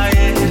in my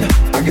head,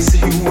 I can see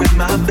you in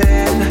my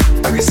bed,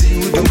 I can see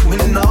you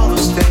doing all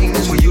those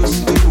things we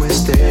used to do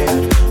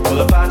instead. All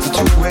about the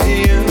 2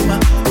 a.m.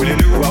 when you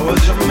knew I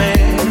was your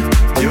man.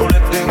 The only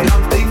thing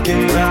I'm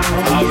thinking about,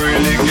 I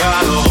really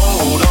gotta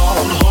hold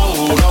on,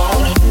 hold on.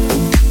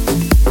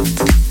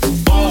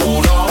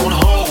 Hold on,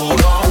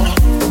 hold on.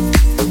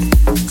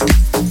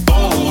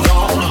 Hold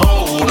on,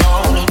 hold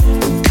on.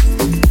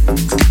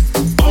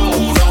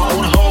 Hold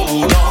on,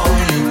 hold on.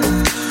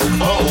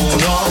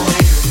 Hold on.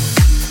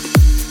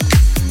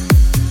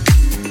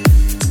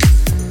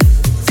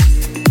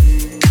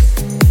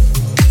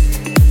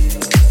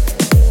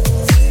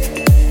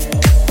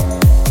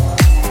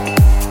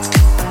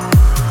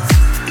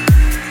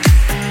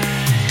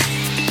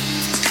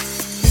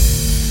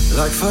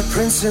 Like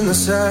footprints in the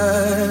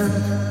sand,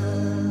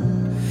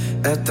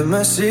 at the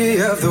mercy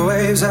of the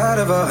waves out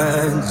of our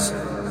hands.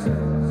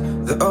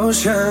 The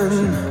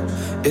ocean,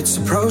 it's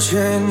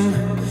approaching,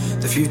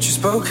 the future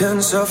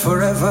spoken, so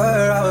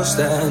forever I will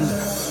stand.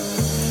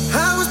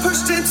 I was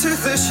pushed into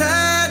the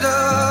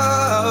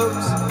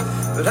shadows,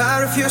 but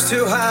I refuse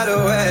to hide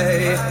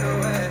away.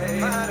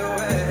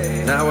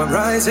 Now I'm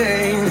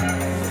rising,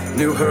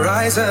 new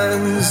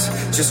horizons.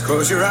 Just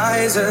close your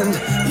eyes and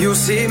you'll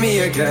see me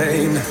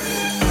again.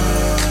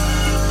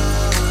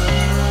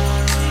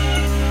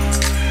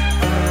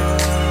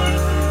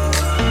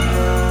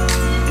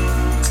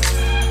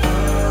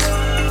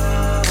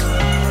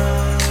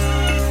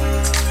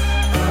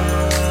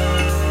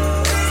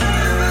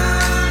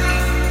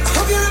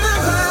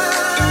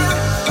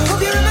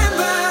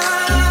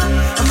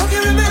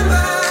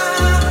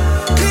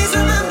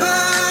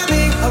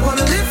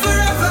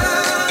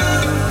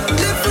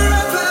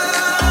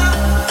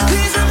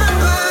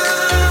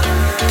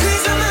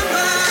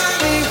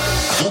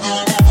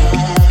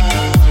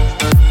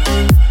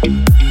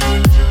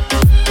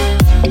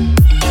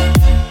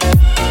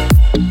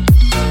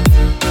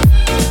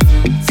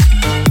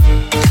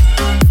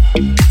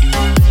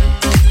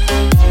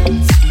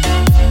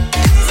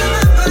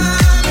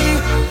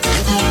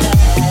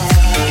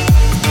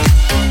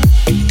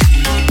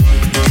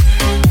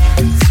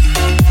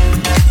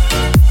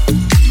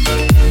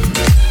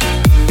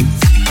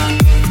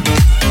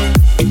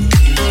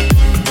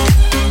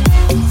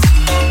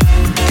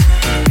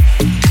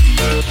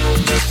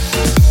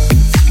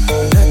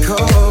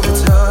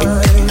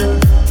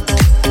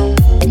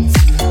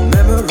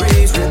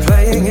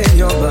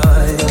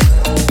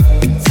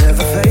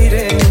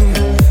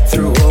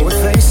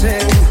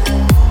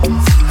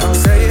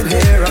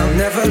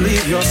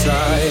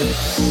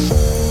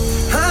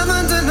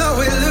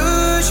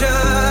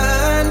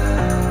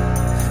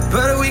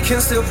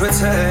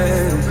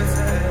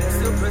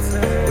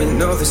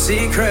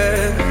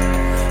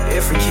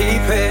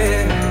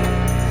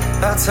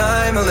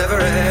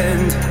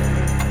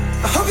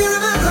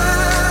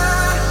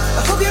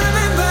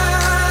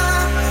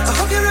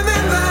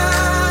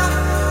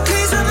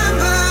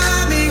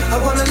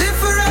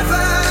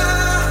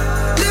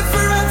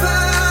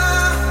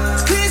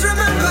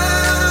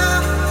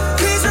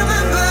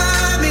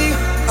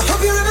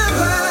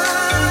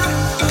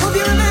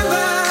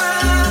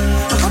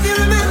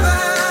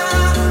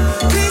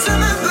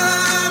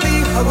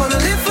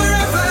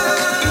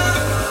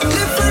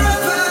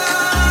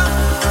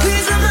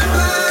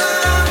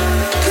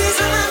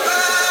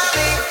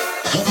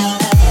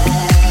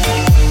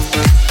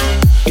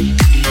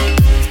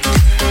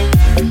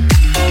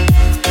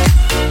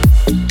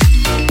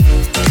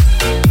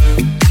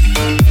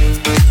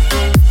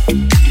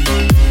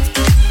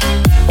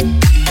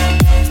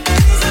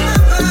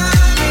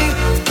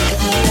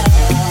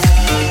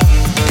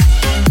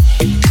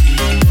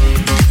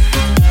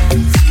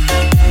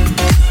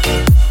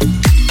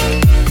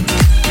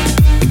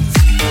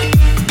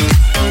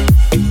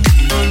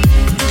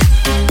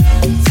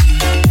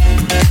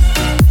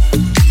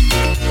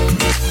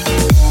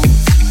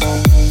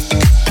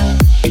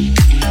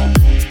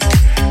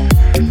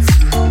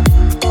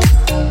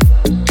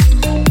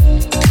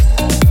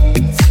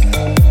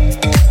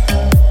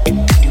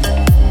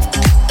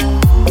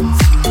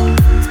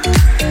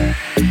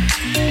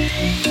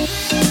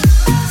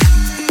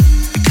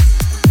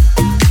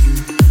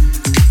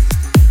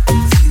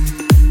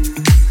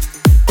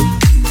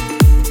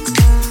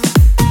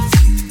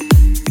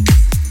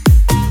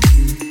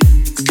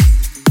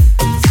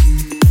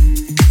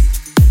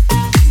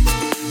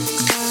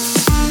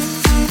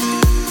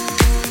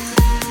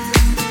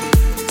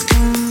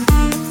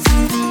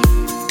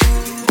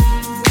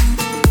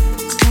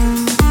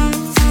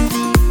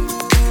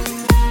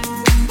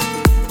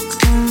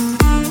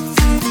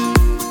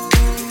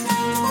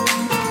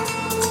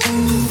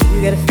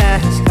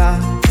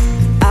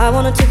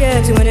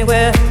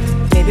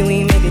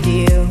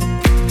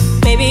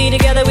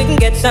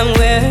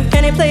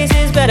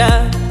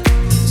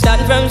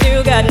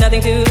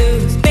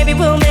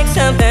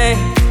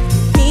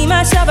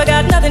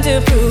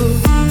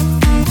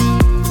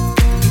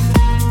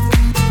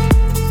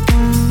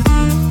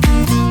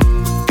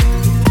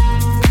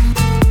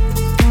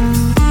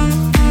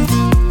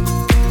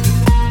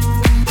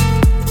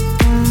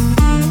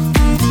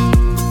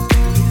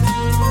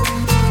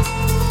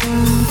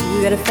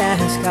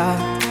 fast car.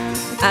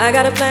 I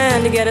got a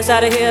plan to get us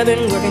out of here.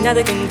 Been working at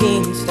the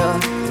convenience store.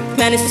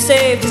 Managed to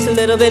save just a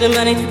little bit of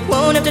money.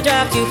 Won't have to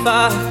drive too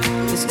far.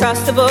 Just cross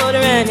the border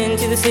and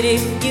into the city.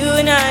 You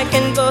and I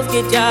can both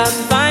get jobs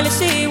and finally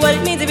see what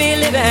it means to be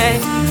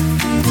living.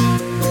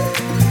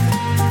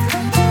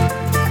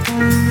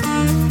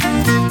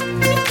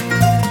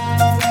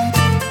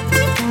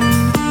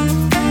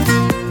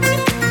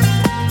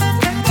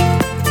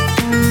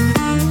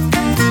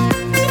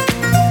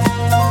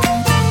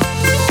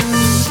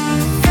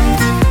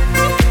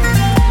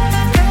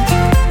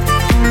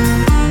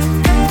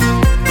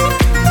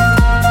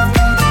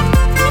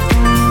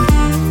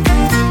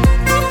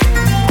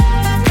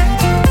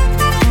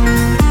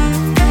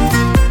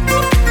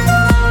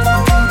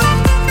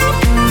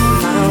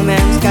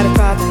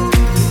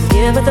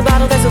 But the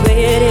bottle, that's the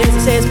way it is. He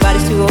says his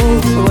body's too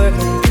old for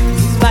working.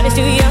 His body's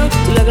too young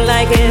to look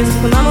like his.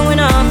 When mama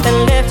went off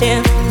and left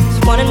him, she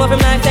wanted more from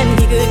life than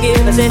he could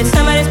give. I said,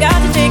 somebody's got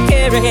to take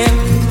care of him.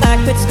 So I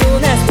quit school,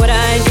 and that's what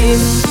I did.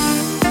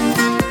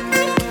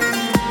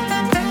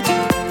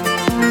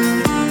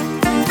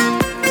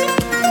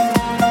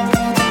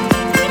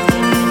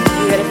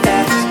 You got a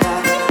fast car.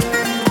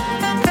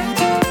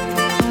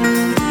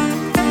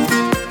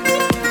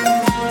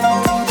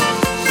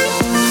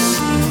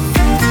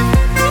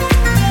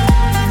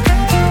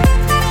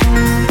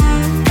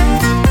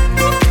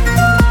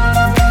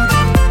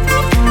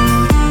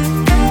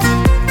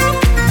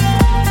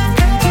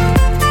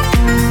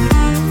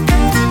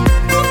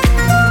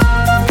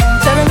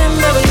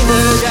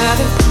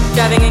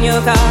 Driving in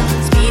your car,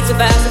 speed so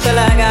fast I felt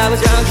like I was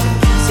drunk.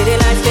 City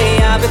lights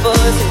stay out before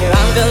us, and your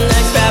arm felt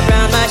nice wrapped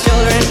around my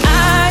shoulder. And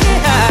I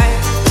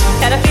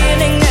had a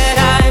feeling that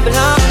I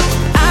belonged.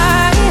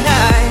 I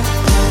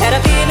had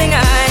a feeling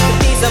I could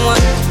be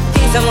someone,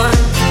 be someone,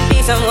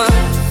 be someone.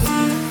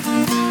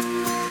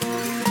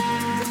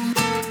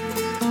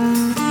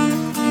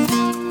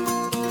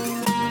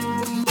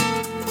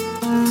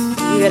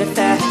 You got a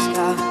fast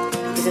car.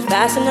 Is it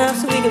fast enough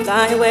so we can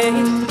fly away?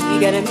 You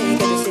gotta make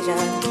a decision.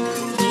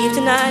 Leave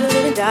tonight or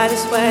live and die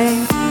this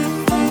way.